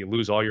and then you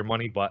lose all your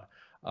money. But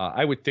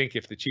I would think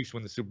if the Chiefs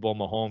win the Super Bowl,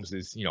 Mahomes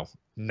is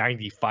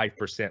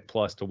 95%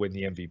 plus to win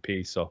the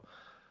MVP. So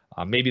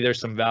maybe there's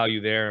some value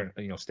there.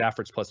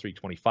 Stafford's plus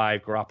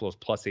 325, Garoppolo's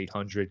plus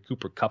 800,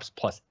 Cooper Kupp's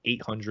plus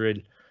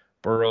 800,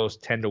 Burrow's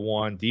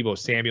 10-1, Deebo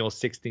Samuel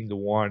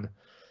 16-1.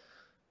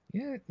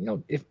 Yeah,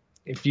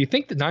 if you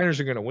think the Niners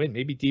are going to win,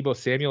 maybe Deebo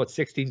Samuel at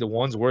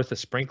 16-1 is worth a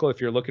sprinkle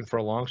if you're looking for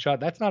a long shot.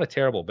 That's not a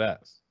terrible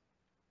bet.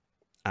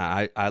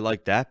 I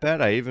like that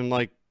bet. I even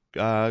like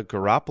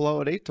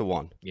Garoppolo at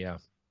 8-1. Yeah.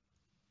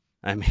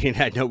 I mean,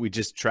 I know we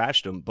just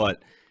trashed him,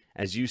 but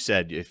as you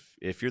said,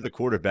 if you're the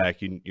quarterback,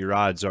 your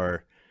odds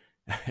are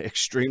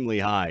extremely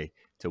high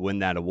to win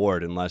that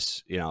award,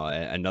 unless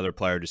another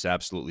player just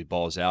absolutely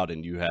balls out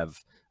and you have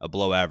a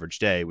below average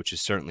day, which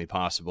is certainly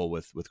possible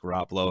with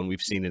Garoppolo, and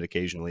we've seen it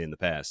occasionally in the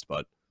past.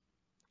 But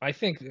I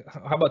think,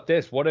 how about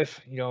this? What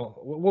if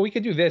we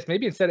could do this,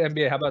 maybe instead of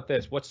NBA, how about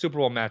this? What Super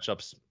Bowl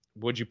matchups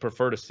would you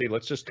prefer to see?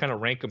 Let's just kind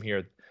of rank them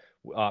here.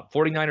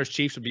 49ers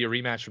Chiefs would be a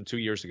rematch from 2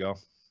 years ago.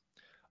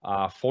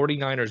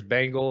 49ers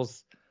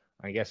Bengals,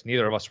 I guess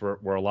neither of us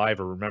were alive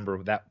or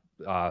remember that.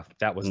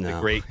 That was the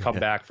great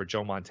comeback for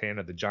Joe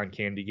Montana, the John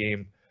Candy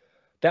game.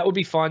 That would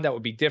be fun. That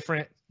would be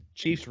different.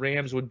 Chiefs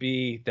Rams would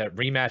be that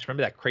rematch.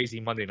 Remember that crazy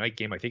Monday night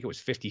game? I think it was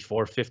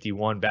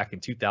 54-51 back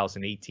in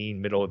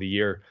 2018, middle of the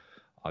year.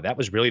 That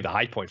was really the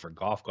high point for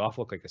Goff. Goff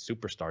looked like a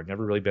superstar.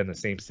 Never really been the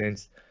same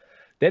since.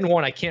 Then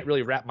one I can't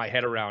really wrap my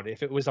head around.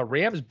 If it was a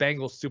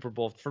Rams-Bengals Super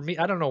Bowl, for me,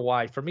 I don't know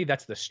why. For me,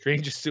 that's the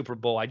strangest Super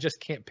Bowl. I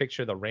just can't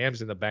picture the Rams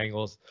and the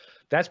Bengals.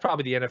 That's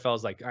probably the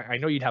NFL's like, I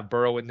know you'd have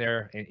Burrow in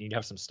there and you'd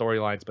have some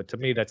storylines, but to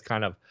me, that's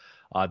kind of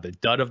the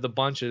dud of the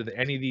bunch. Are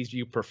any of these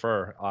you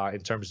prefer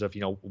in terms of,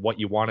 what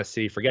you want to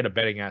see? Forget a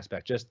betting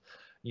aspect, just,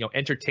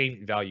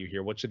 entertainment value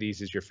here. Which of these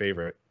is your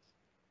favorite?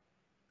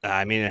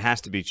 I mean, it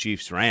has to be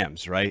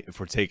Chiefs-Rams, right? If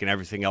we're taking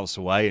everything else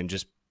away and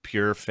just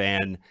pure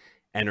fan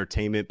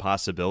entertainment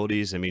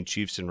possibilities. I mean,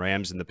 Chiefs and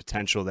Rams and the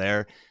potential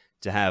there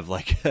to have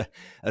like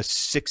a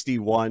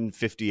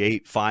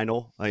 61-58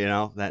 final,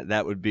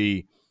 that would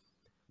be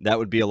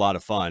a lot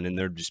of fun. And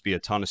there'd just be a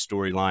ton of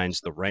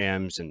storylines, the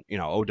Rams and,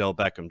 Odell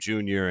Beckham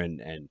Jr.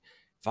 and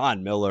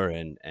Von Miller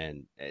and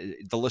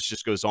the list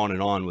just goes on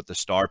and on with the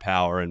star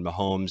power and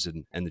Mahomes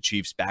and the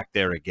Chiefs back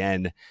there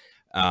again.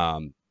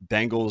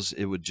 Bengals,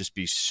 it would just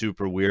be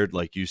super weird,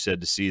 like you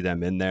said, to see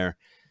them in there.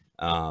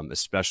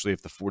 Especially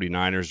if the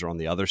 49ers are on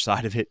the other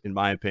side of it, in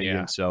my opinion.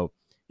 Yeah. So,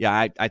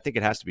 yeah, I think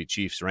it has to be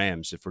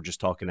Chiefs-Rams if we're just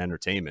talking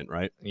entertainment,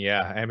 right?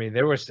 Yeah, I mean,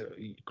 there was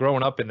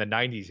growing up in the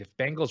 90s, if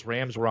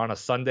Bengals-Rams were on a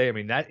Sunday, I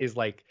mean, that is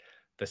like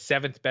the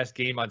 7th best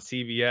game on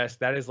CBS.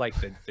 That is like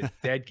the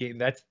dead game.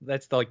 That's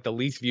like the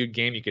least viewed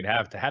game you could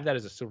have. To have that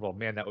as a Super Bowl,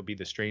 man, that would be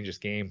the strangest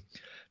game.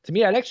 To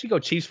me, I'd actually go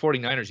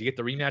Chiefs-49ers. You get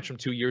the rematch from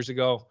 2 years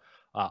ago,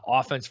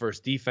 offense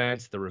versus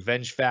defense, the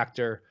revenge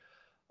factor.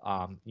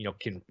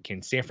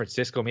 Can San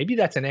Francisco, maybe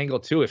that's an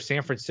angle too. If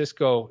San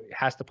Francisco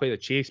has to play the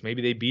Chiefs,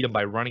 maybe they beat them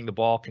by running the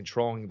ball,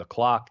 controlling the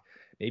clock.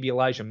 Maybe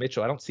Elijah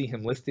Mitchell, I don't see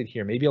him listed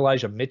here. Maybe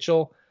Elijah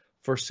Mitchell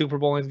for Super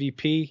Bowl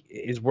MVP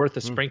is worth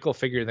a sprinkle.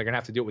 Figure they're going to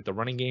have to do it with the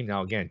running game.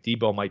 Now, again,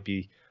 Debo might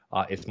be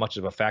as much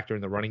of a factor in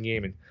the running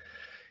game. And,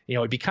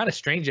 it'd be kind of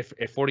strange if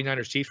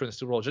 49ers Chiefs were in the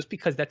Super Bowl, just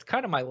because that's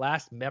kind of my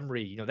last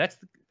memory.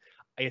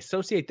 I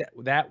associate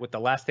that with the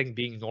last thing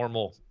being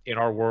normal in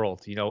our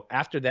world.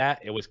 After that,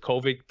 it was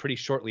COVID. Pretty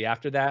shortly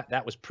after that,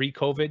 that was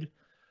pre-COVID.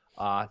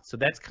 So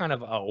that's kind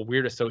of a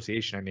weird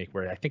association I make,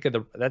 where I think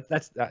of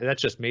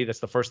that's just me. That's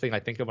the first thing I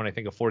think of when I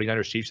think of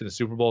 49ers Chiefs in the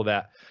Super Bowl.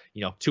 That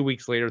 2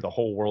 weeks later, the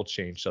whole world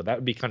changed. So that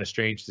would be kind of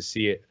strange to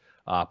see it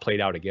played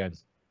out again.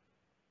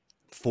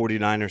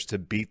 49ers to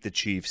beat the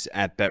Chiefs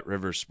at Bet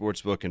Rivers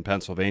Sportsbook in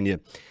Pennsylvania,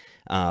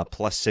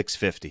 plus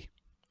 650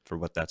 for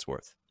what that's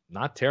worth.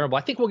 Not terrible.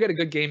 I think we'll get a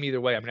good game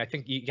either way. I mean, I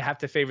think you have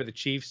to favor the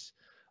Chiefs.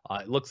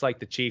 It looks like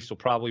the Chiefs will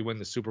probably win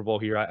the Super Bowl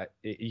here.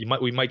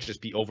 We might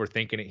just be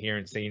overthinking it here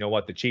and say,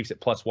 the Chiefs at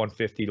plus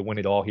 150 to win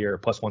it all here,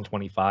 plus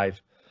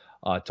 125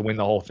 to win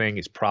the whole thing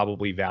is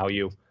probably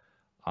value.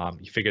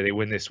 You figure they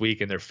win this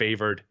week and they're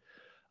favored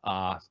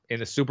in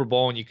the Super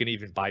Bowl, and you can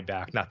even buy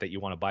back. Not that you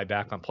want to buy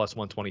back on plus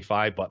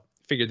 125, but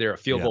figure they're a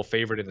field goal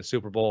favorite in the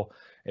Super Bowl.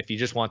 If you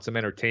just want some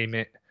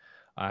entertainment.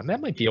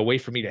 That might be a way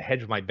for me to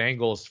hedge my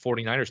Bengals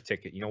 49ers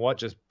ticket. You know what?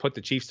 Just put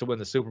the Chiefs to win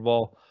the Super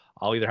Bowl.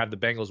 I'll either have the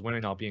Bengals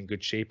winning, I'll be in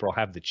good shape, or I'll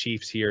have the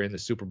Chiefs here in the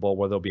Super Bowl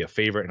where they'll be a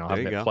favorite, and I'll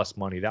have that plus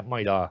money. That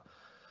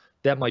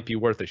might be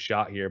worth a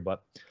shot here,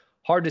 but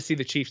hard to see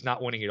the Chiefs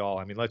not winning it all.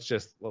 I mean, let's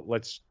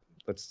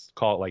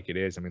call it like it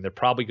is. I mean, they're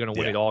probably going to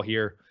win it all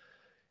here.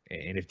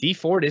 And if Dee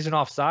Ford isn't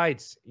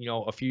offsides,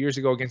 a few years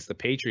ago against the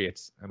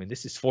Patriots, I mean,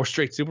 this is 4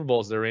 straight Super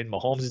Bowls they're in.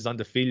 Mahomes is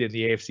undefeated in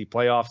the AFC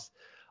playoffs.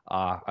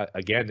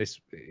 Again, this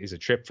is a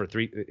trip for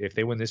 3. If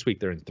they win this week,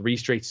 they're in 3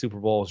 straight Super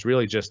Bowls.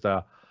 Really just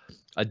a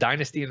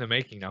dynasty in the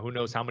making. Now, who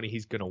knows how many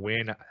he's going to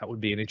win? That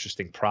would be an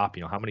interesting prop.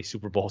 How many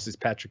Super Bowls is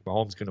Patrick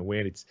Mahomes going to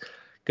win? It's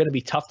going to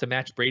be tough to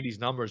match Brady's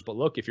numbers. But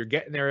look, if you're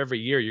getting there every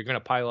year, you're going to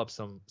pile up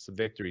some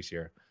victories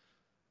here.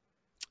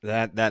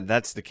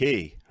 That's the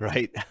key,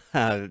 right?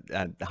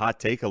 Hot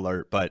take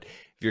alert. But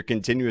if you're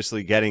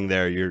continuously getting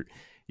there,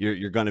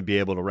 you're going to be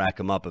able to rack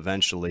him up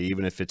eventually,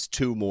 even if it's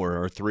 2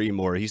 more or 3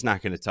 more. He's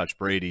not going to touch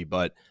Brady,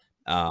 but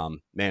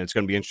man, it's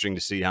going to be interesting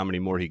to see how many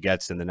more he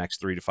gets in the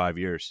next 3 to 5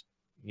 years.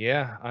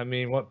 Yeah, I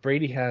mean, what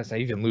Brady has, I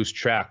even lose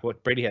track.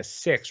 What Brady has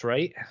 6,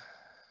 right? I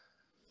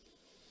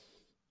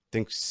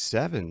think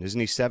 7. Isn't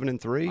he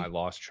 7-3? I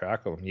lost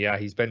track of him. Yeah,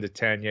 he's been to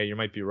 10. Yeah, you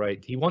might be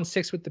right. He won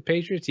 6 with the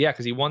Patriots. Yeah,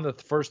 because he won the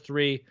first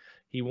 3.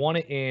 He won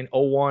it in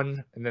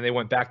 01, and then they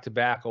went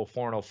back-to-back,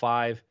 04 and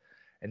 05.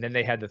 And then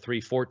they had the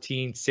 3,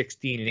 14,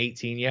 16, and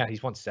 18. Yeah,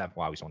 he's won 7.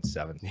 Wow, he's won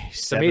 7.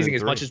 It's amazing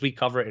as much as we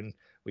cover it and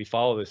we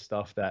follow this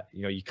stuff that,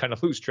 you kind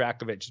of lose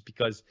track of it just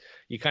because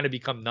you kind of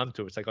become numb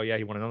to it. It's like, oh, yeah,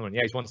 he won another one.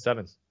 Yeah, he's won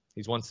 7.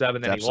 He's won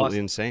 7. Then absolutely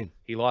insane.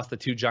 He lost the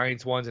 2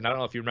 Giants ones. And I don't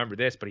know if you remember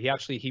this, but he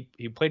actually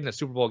he played in the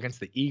Super Bowl against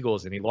the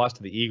Eagles, and he lost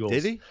to the Eagles.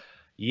 Did he?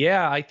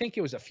 Yeah, I think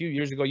it was a few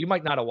years ago. You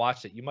might not have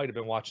watched it. You might have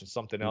been watching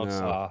something else.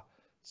 No.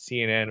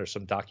 CNN or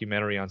some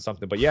documentary on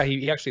something. But yeah,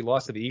 he actually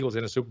lost to the Eagles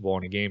in a Super Bowl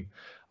in a game.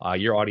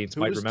 Your audience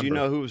might remember. Do you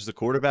know who was the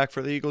quarterback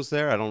for the Eagles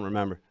there? I don't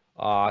remember.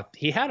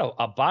 He had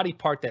a body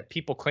part that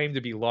people claim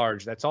to be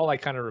large. That's all I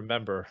kind of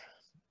remember.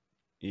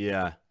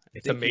 Yeah.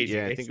 It's amazing.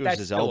 Yeah, I think it was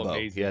his elbow.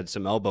 He had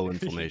some elbow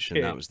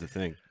inflammation. That was the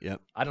thing. Yep.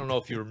 I don't know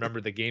if you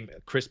remember the game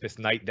Christmas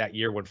night that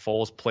year when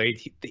Foles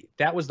played.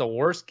 That was the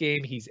worst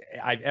game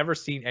I've ever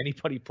seen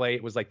anybody play.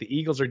 It was like the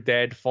Eagles are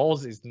dead.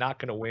 Foles is not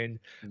going to win.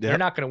 Yep. They're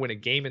not going to win a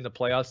game in the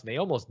playoffs, and they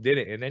almost did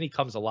it. And then he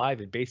comes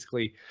alive and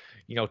basically,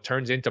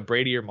 turns into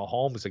Brady or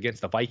Mahomes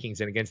against the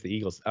Vikings and against the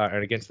Eagles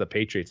and against the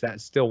Patriots.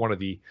 That's still one of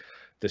the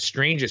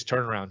strangest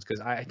turnarounds, because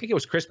I think it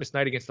was Christmas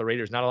night against the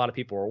Raiders. Not a lot of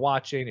people were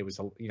watching. It was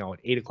an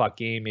 8:00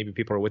 game. Maybe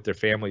people were with their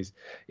families.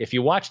 If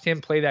you watched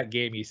him play that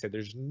game, he said,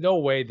 "There's no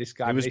way this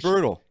guy." It was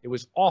brutal. It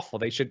was awful.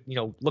 They should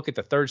look at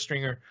the third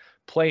stringer,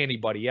 play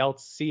anybody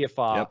else, see if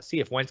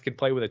Wentz can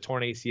play with a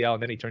torn ACL,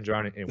 and then he turns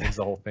around and wins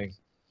the whole thing.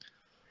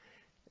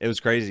 It was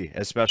crazy,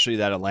 especially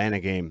that Atlanta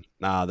game,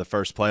 the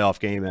first playoff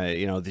game.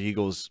 The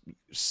Eagles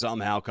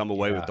somehow come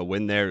away with the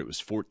win there. It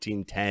was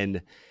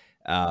 14-10,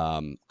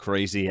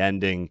 crazy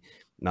ending.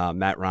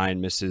 Matt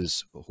Ryan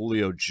misses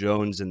Julio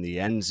Jones in the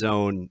end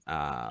zone,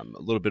 a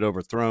little bit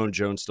overthrown.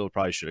 Jones still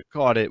probably should have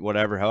caught it,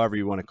 however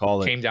you want to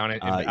call it. Came down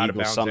and out Eagles of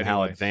bounds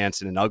somehow anyway.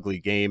 advance in an ugly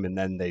game, and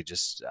then they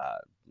just,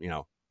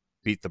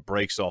 beat the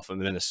brakes off of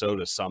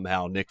Minnesota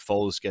somehow. Nick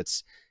Foles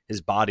gets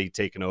his body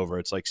taken over.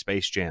 It's like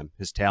Space Jam.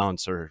 His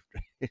talents are,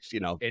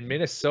 in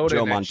Minnesota,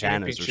 Joe in that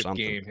Montana's or championship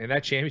something. game. In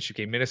that championship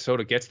game,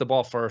 Minnesota gets the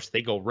ball first.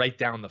 They go right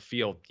down the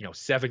field,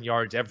 7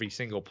 yards every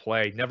single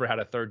play. Never had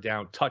a third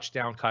down.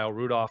 Touchdown, Kyle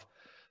Rudolph.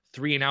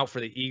 3 and out for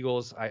the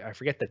Eagles. I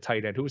forget the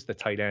tight end. Who was the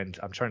tight end?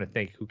 I'm trying to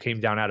think. Who came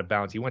down out of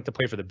bounds? He went to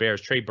play for the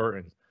Bears. Trey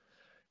Burton.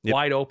 Yep.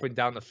 Wide open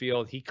down the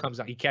field. He comes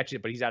out. He catches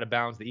it, but he's out of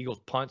bounds. The Eagles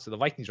punt. So the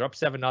Vikings are up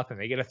 7-0.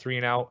 They get a 3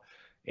 and out.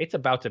 It's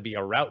about to be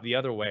a rout the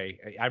other way.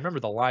 I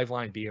remember the live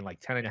line being like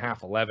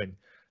 10.5, 11.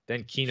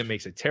 Then Keenum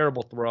makes a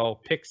terrible throw,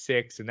 pick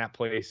 6, and that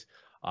place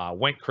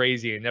went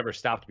crazy and never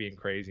stopped being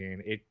crazy.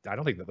 And I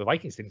don't think the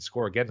Vikings didn't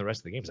score again the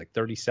rest of the game. It was like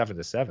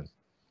 37-7.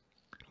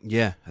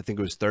 Yeah, I think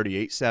it was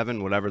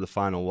 38-7, whatever the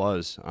final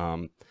was. A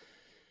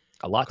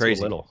lot crazy.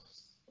 To a little.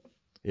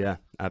 Yeah,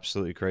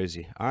 absolutely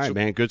crazy. All right,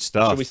 man, good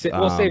stuff.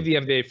 We'll save the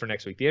NBA for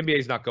next week. The NBA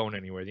is not going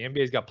anywhere. The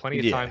NBA's got plenty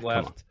of time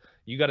left.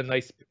 You got a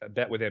nice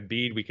bet with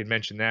Embiid. We can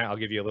mention that. I'll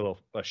give you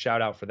a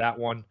shout out for that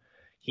one.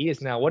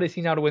 What is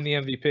he now to win the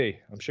MVP?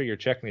 I'm sure you're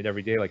checking it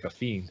every day like a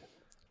fiend.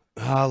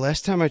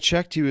 Last time I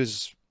checked, he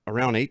was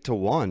around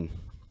 8-1.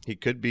 He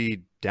could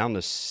be down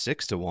to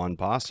 6-1,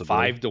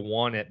 possibly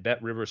 5-1 at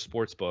Bet Rivers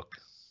Sportsbook.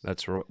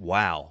 That's right.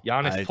 Wow.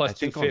 Giannis plus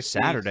 250. I think on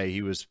Saturday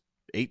he was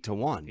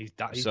 8-1.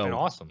 He's been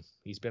awesome.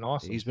 He's been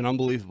awesome. He's been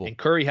unbelievable. And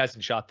Curry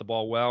hasn't shot the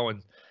ball well.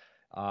 And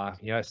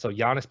so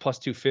Giannis plus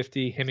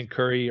 250. Him and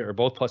Curry are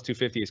both plus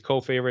 250 as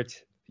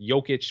co-favorites.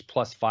 Jokic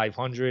plus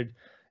 500.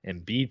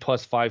 Embiid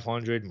plus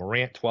 500.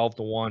 Morant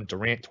 12-1.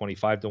 Durant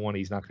 25-1.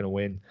 He's not going to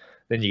win.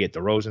 Then you get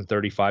DeRozan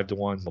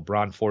 35-1.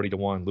 LeBron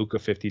 40-1. Luka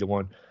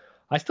 50-1.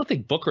 I still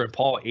think Booker and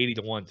Paul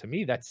 80-1. To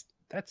me, that's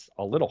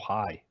a little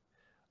high.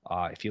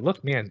 If you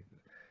look, man,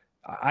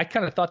 I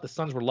kind of thought the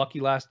Suns were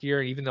lucky last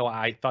year, even though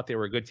I thought they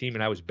were a good team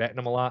and I was betting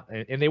them a lot,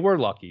 and they were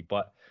lucky.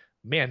 But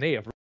man, they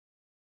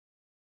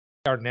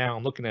are now.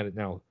 I'm looking at it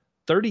now,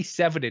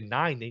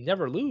 37-9. They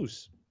never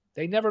lose.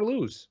 They never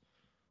lose.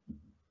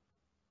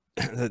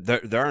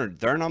 They're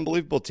an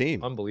unbelievable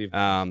team. Unbelievable.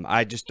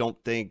 I just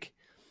don't think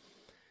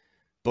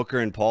Booker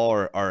and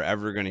Paul are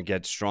ever going to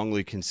get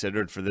strongly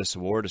considered for this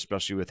award,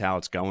 especially with how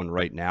it's going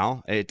right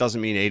now. It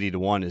doesn't mean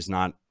 80-1 is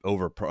not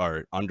or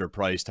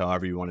underpriced,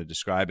 however you want to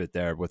describe it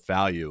there with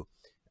value.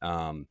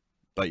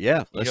 But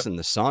yeah, listen,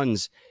 the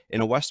Suns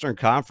in a Western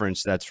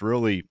Conference, that's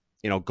really,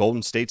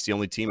 Golden State's the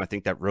only team I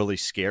think that really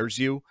scares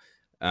you.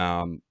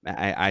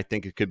 I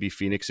think it could be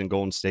Phoenix and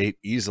Golden State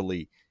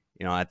easily,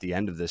 at the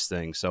end of this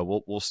thing.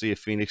 So we'll see if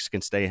Phoenix can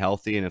stay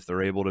healthy and if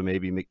they're able to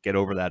maybe get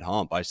over that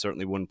hump. I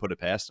certainly wouldn't put it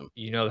past them.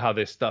 You know how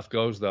this stuff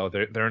goes, though.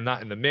 They're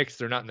not in the mix.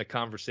 They're not in the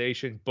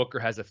conversation. Booker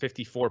has a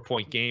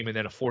 54-point game and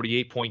then a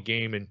 48-point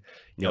game, and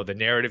the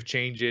narrative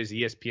changes.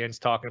 ESPN's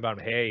talking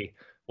about, hey,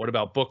 what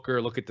about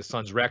Booker? Look at the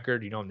Suns'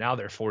 record. Now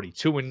they're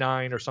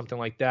 42-9 or something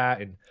like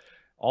that, and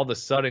all of a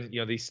sudden,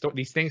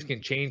 these things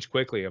can change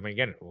quickly. I mean,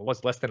 again, it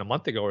was less than a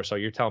month ago or so.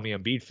 You're telling me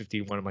Embiid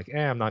 51. I'm like,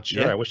 I'm not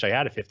sure. I wish I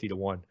had a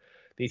 50-1.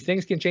 These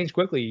things can change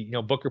quickly.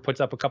 Booker puts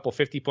up a couple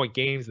 50-point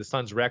games, the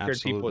Suns' record.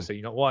 Absolutely. People say,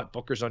 you know what,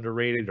 Booker's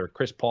underrated, or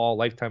Chris Paul,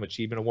 Lifetime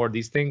Achievement Award.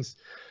 These things,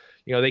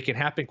 they can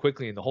happen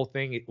quickly. And the whole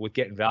thing with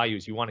getting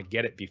values, you want to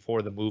get it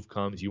before the move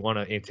comes. You want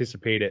to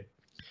anticipate it.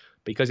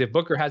 Because if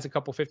Booker has a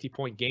couple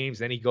 50-point games,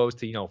 then he goes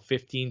to,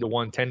 15-1,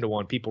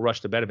 10-1. People rush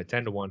to bet him at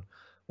 10-1.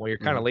 Well, you're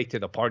kind of late to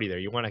the party there.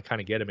 You want to kind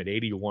of get him at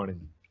 80-1.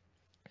 And,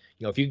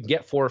 if you can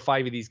get 4 or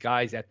 5 of these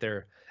guys at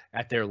their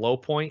low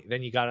point,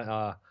 then you got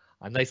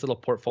a nice little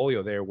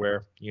portfolio there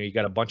where you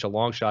got a bunch of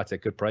long shots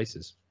at good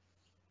prices.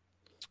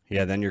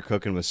 Yeah, then you're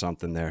cooking with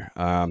something there.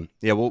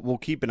 We'll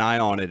keep an eye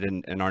on it.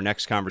 In our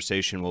next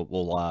conversation,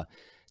 we'll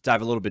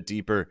dive a little bit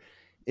deeper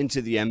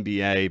into the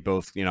NBA,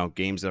 both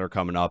games that are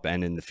coming up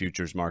and in the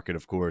futures market,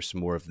 of course,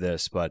 more of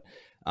this. But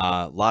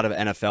a lot of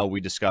NFL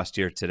we discussed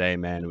here today,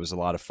 man. It was a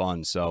lot of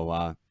fun. So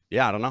I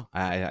don't know.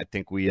 I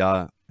think we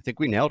I think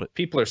we nailed it.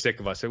 People are sick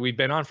of us. We've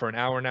been on for an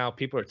hour now.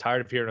 People are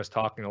tired of hearing us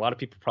talking. A lot of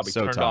people probably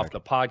So turned tired. off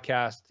the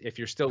podcast. If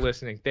you're still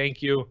listening,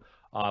 thank you.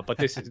 But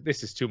this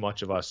is too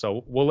much of us.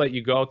 So we'll let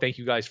you go. Thank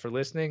you guys for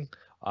listening.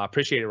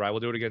 Appreciate it, Ryan.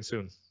 We'll do it again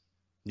soon.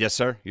 Yes,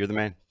 sir. You're the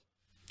man.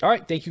 All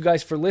right. Thank you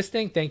guys for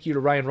listening. Thank you to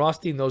Ryan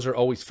Rothstein. Those are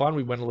always fun.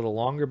 We went a little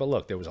longer, but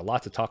look, there was a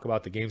lot to talk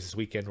about. The games this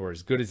weekend were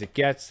as good as it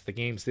gets. The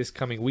games this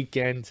coming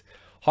weekend,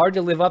 hard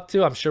to live up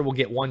to. I'm sure we'll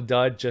get one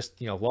dud,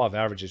 just, law of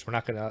averages. We're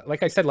not going to,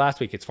 like I said last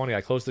week, it's funny. I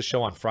closed the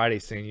show on Friday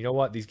saying, you know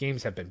what? These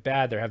games have been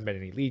bad. There haven't been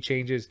any lead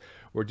changes.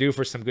 We're due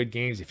for some good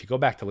games. If you go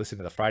back to listen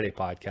to the Friday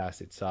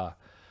podcast,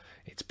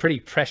 it's pretty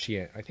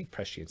prescient. I think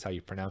prescient's how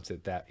you pronounce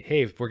it, that,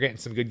 hey, we're getting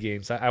some good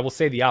games. I will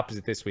say the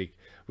opposite this week.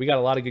 We got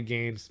a lot of good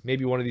games.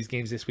 Maybe one of these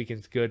games this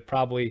weekend's good.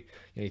 Probably,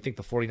 you think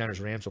the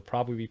 49ers-Rams will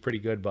probably be pretty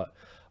good, but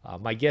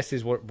my guess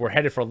is we're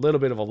headed for a little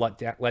bit of a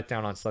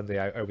letdown on Sunday.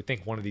 I would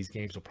think one of these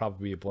games will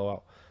probably be a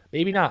blowout.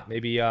 Maybe not.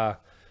 Maybe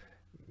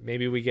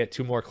we get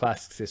two more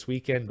classics this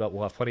weekend, but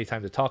we'll have plenty of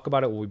time to talk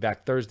about it. We'll be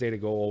back Thursday to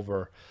go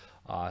over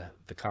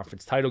the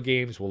conference title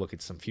games. We'll look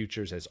at some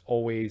futures as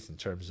always in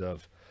terms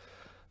of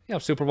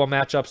Super Bowl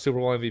matchups, Super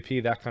Bowl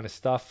MVP, that kind of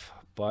stuff.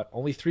 But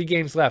only 3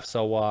 games left,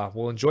 so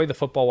we'll enjoy the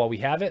football while we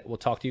have it. We'll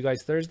talk to you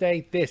guys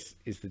Thursday. This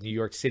is the New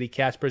York City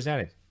Cast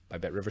presented by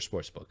BetRivers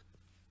Sportsbook.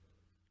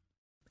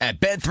 At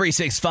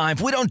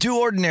Bet365, we don't do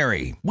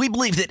ordinary. We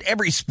believe that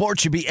every sport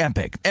should be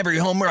epic. Every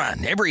home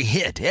run, every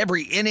hit,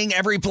 every inning,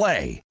 every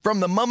play. From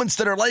the moments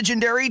that are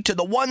legendary to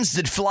the ones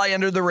that fly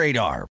under the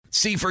radar.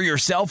 See for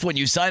yourself when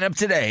you sign up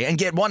today and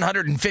get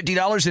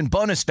 $150 in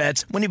bonus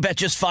bets when you bet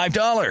just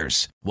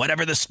 $5.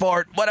 Whatever the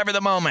sport, whatever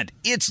the moment,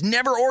 it's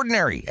never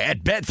ordinary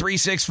at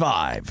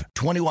Bet365.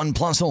 21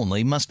 plus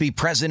only. Must be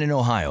present in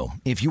Ohio.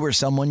 If you or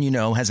someone you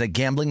know has a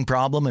gambling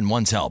problem and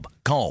wants help,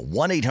 call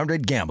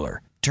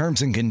 1-800-GAMBLER.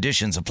 Terms and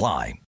conditions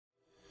apply.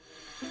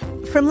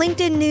 From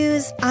LinkedIn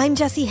News, I'm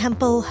Jessie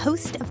Hempel,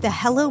 host of the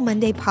Hello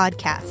Monday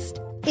podcast.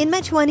 In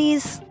my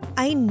 20s,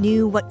 I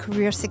knew what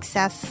career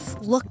success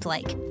looked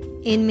like.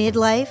 In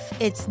midlife,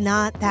 it's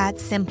not that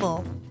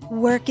simple.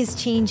 Work is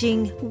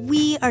changing,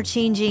 we are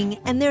changing,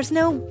 and there's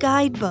no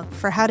guidebook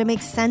for how to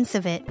make sense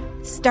of it.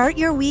 Start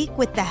your week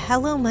with the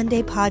Hello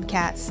Monday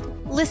podcast.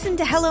 Listen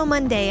to Hello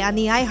Monday on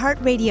the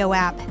iHeartRadio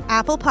app,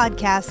 Apple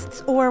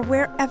Podcasts, or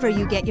wherever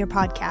you get your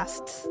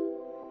podcasts.